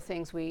fundamental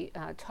things we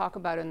talk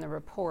about in the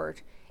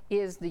report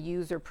is the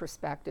user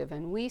perspective.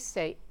 And we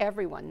say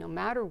everyone, no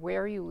matter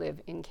where you live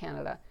in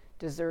Canada,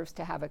 deserves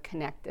to have a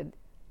connected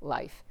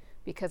life.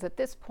 Because at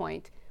this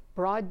point,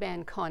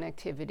 broadband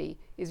connectivity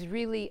is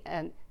really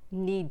a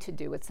need to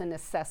do. It's a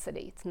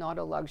necessity. It's not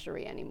a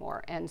luxury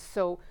anymore. And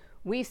so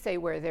we say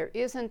where there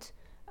isn't,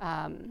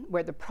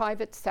 where the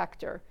private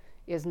sector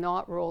is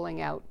not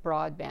rolling out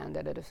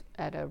broadband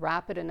at a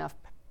rapid enough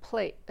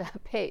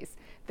pace,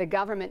 the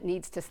government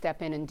needs to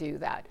step in and do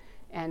that.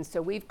 And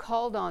so we've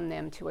called on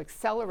them to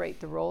accelerate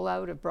the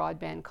rollout of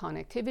broadband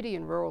connectivity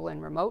in rural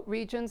and remote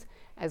regions,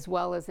 as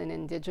well as in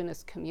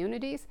Indigenous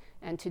communities,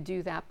 and to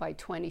do that by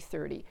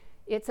 2030.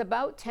 It's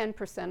about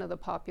 10% of the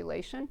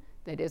population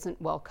that isn't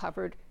well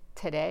covered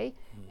today,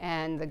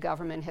 and the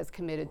government has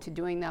committed to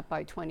doing that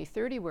by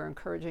 2030. We're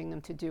encouraging them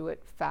to do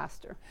it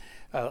faster.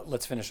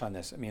 Let's finish on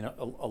this. I mean,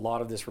 a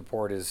lot of this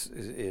report is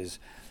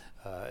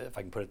if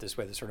I can put it this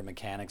way, the sort of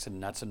mechanics and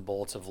nuts and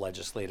bolts of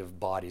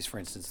legislative bodies, for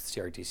instance, the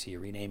CRTC,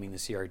 renaming the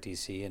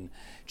CRTC and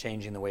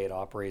changing the way it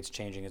operates,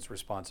 changing its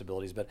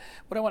responsibilities. But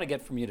what I want to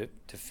get from you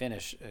to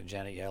finish,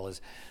 Janet Yale,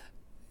 is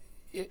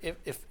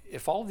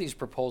if all of these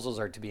proposals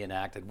are to be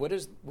enacted, what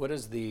is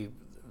the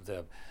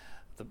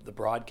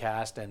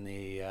broadcast and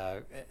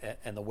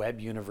the web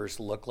universe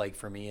look like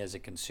for me as a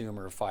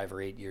consumer 5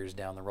 or 8 years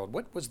down the road?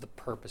 What was the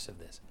purpose of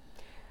this?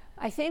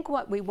 I think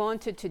what we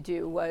wanted to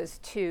do was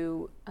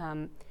to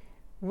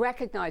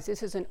recognize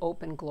this is an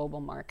open global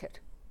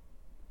market.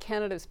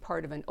 Canada is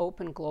part of an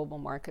open global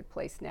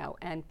marketplace now,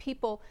 and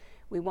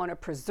we want to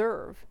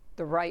preserve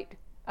the right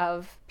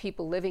of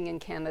people living in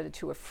Canada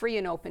to a free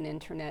and open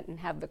internet and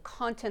have the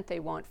content they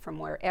want from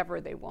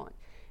wherever they want.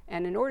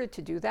 And in order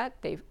to do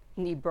that, they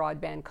need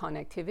broadband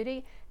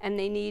connectivity, and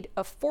they need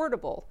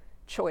affordable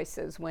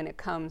choices when it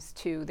comes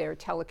to their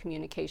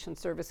telecommunication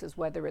services,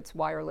 whether it's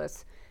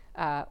wireless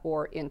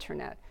or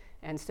internet.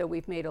 And so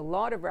we've made a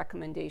lot of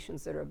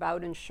recommendations that are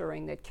about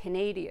ensuring that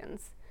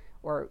Canadians,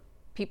 or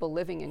people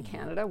living in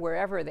Canada,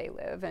 wherever they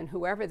live and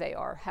whoever they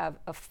are, have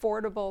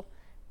affordable,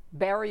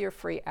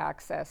 barrier-free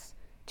access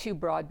to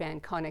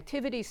broadband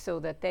connectivity so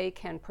that they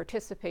can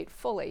participate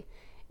fully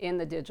in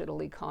the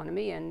digital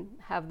economy and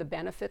have the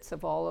benefits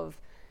of all of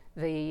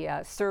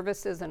the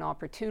services and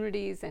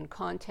opportunities and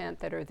content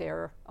that are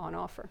there on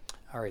offer.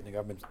 All right, the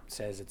government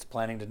says it's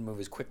planning to move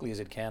as quickly as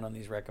it can on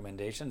these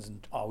recommendations,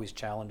 and always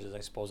challenges, I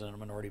suppose, in a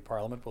minority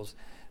parliament. We'll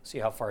see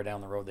how far down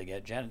the road they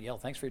get. Janet Yale,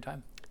 thanks for your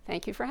time.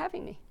 Thank you for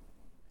having me.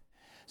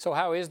 So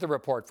how is the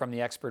report from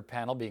the expert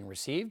panel being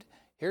received?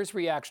 Here's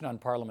reaction on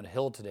Parliament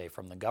Hill today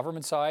from the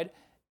government side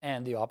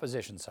and the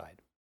opposition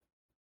side.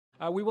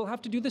 We will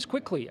have to do this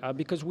quickly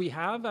because we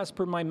have, as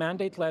per my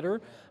mandate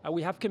letter,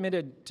 we have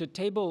committed to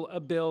table a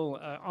bill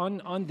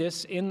on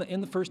this in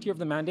the first year of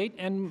the mandate,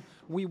 and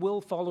we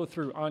will follow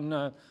through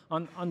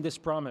on this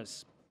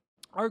promise.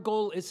 Our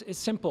goal is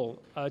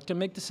simple, to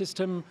make the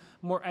system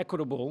more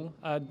equitable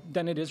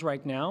than it is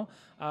right now.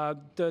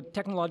 The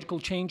technological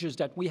changes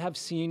that we have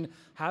seen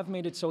have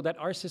made it so that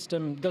our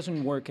system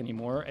doesn't work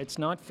anymore. It's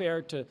not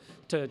fair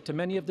to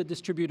many of the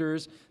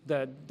distributors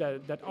that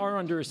are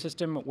under a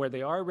system where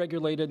they are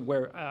regulated,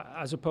 where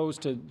as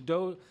opposed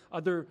to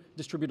other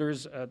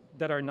distributors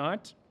that are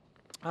not.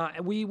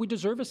 We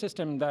deserve a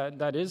system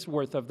that is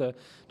worth of the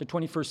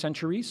 21st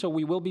century, so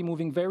we will be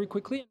moving very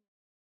quickly.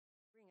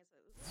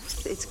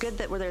 It's good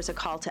that there's a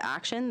call to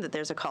action, that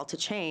there's a call to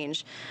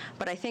change,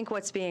 but I think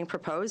what's being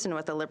proposed and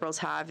what the Liberals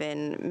have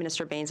in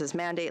Minister Baines's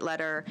mandate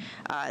letter,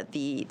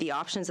 the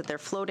options that they're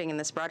floating in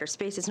this broader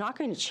space, is not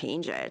going to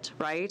change it,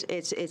 right?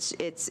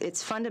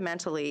 It's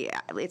fundamentally,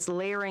 it's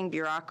layering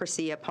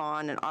bureaucracy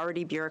upon an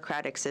already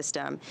bureaucratic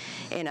system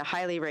in a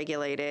highly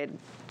regulated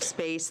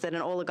space that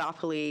an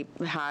oligopoly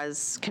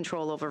has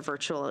control over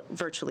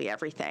virtually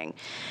everything.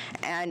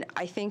 And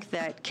I think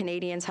that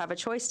Canadians have a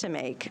choice to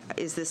make.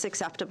 Is this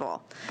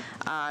acceptable?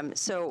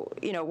 So,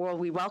 while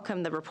we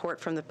welcome the report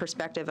from the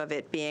perspective of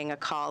it being a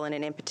call and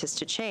an impetus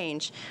to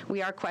change,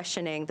 we are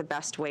questioning the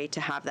best way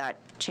to have that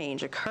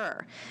change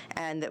occur,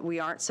 and that we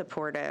aren't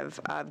supportive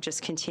of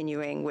just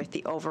continuing with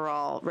the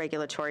overall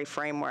regulatory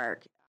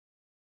framework.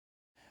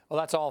 Well,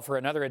 that's all for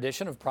another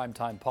edition of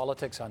Primetime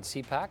Politics on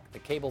CPAC, the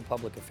cable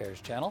public affairs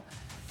channel.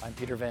 I'm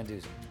Peter Van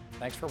Dusen.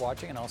 Thanks for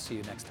watching, and I'll see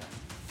you next time.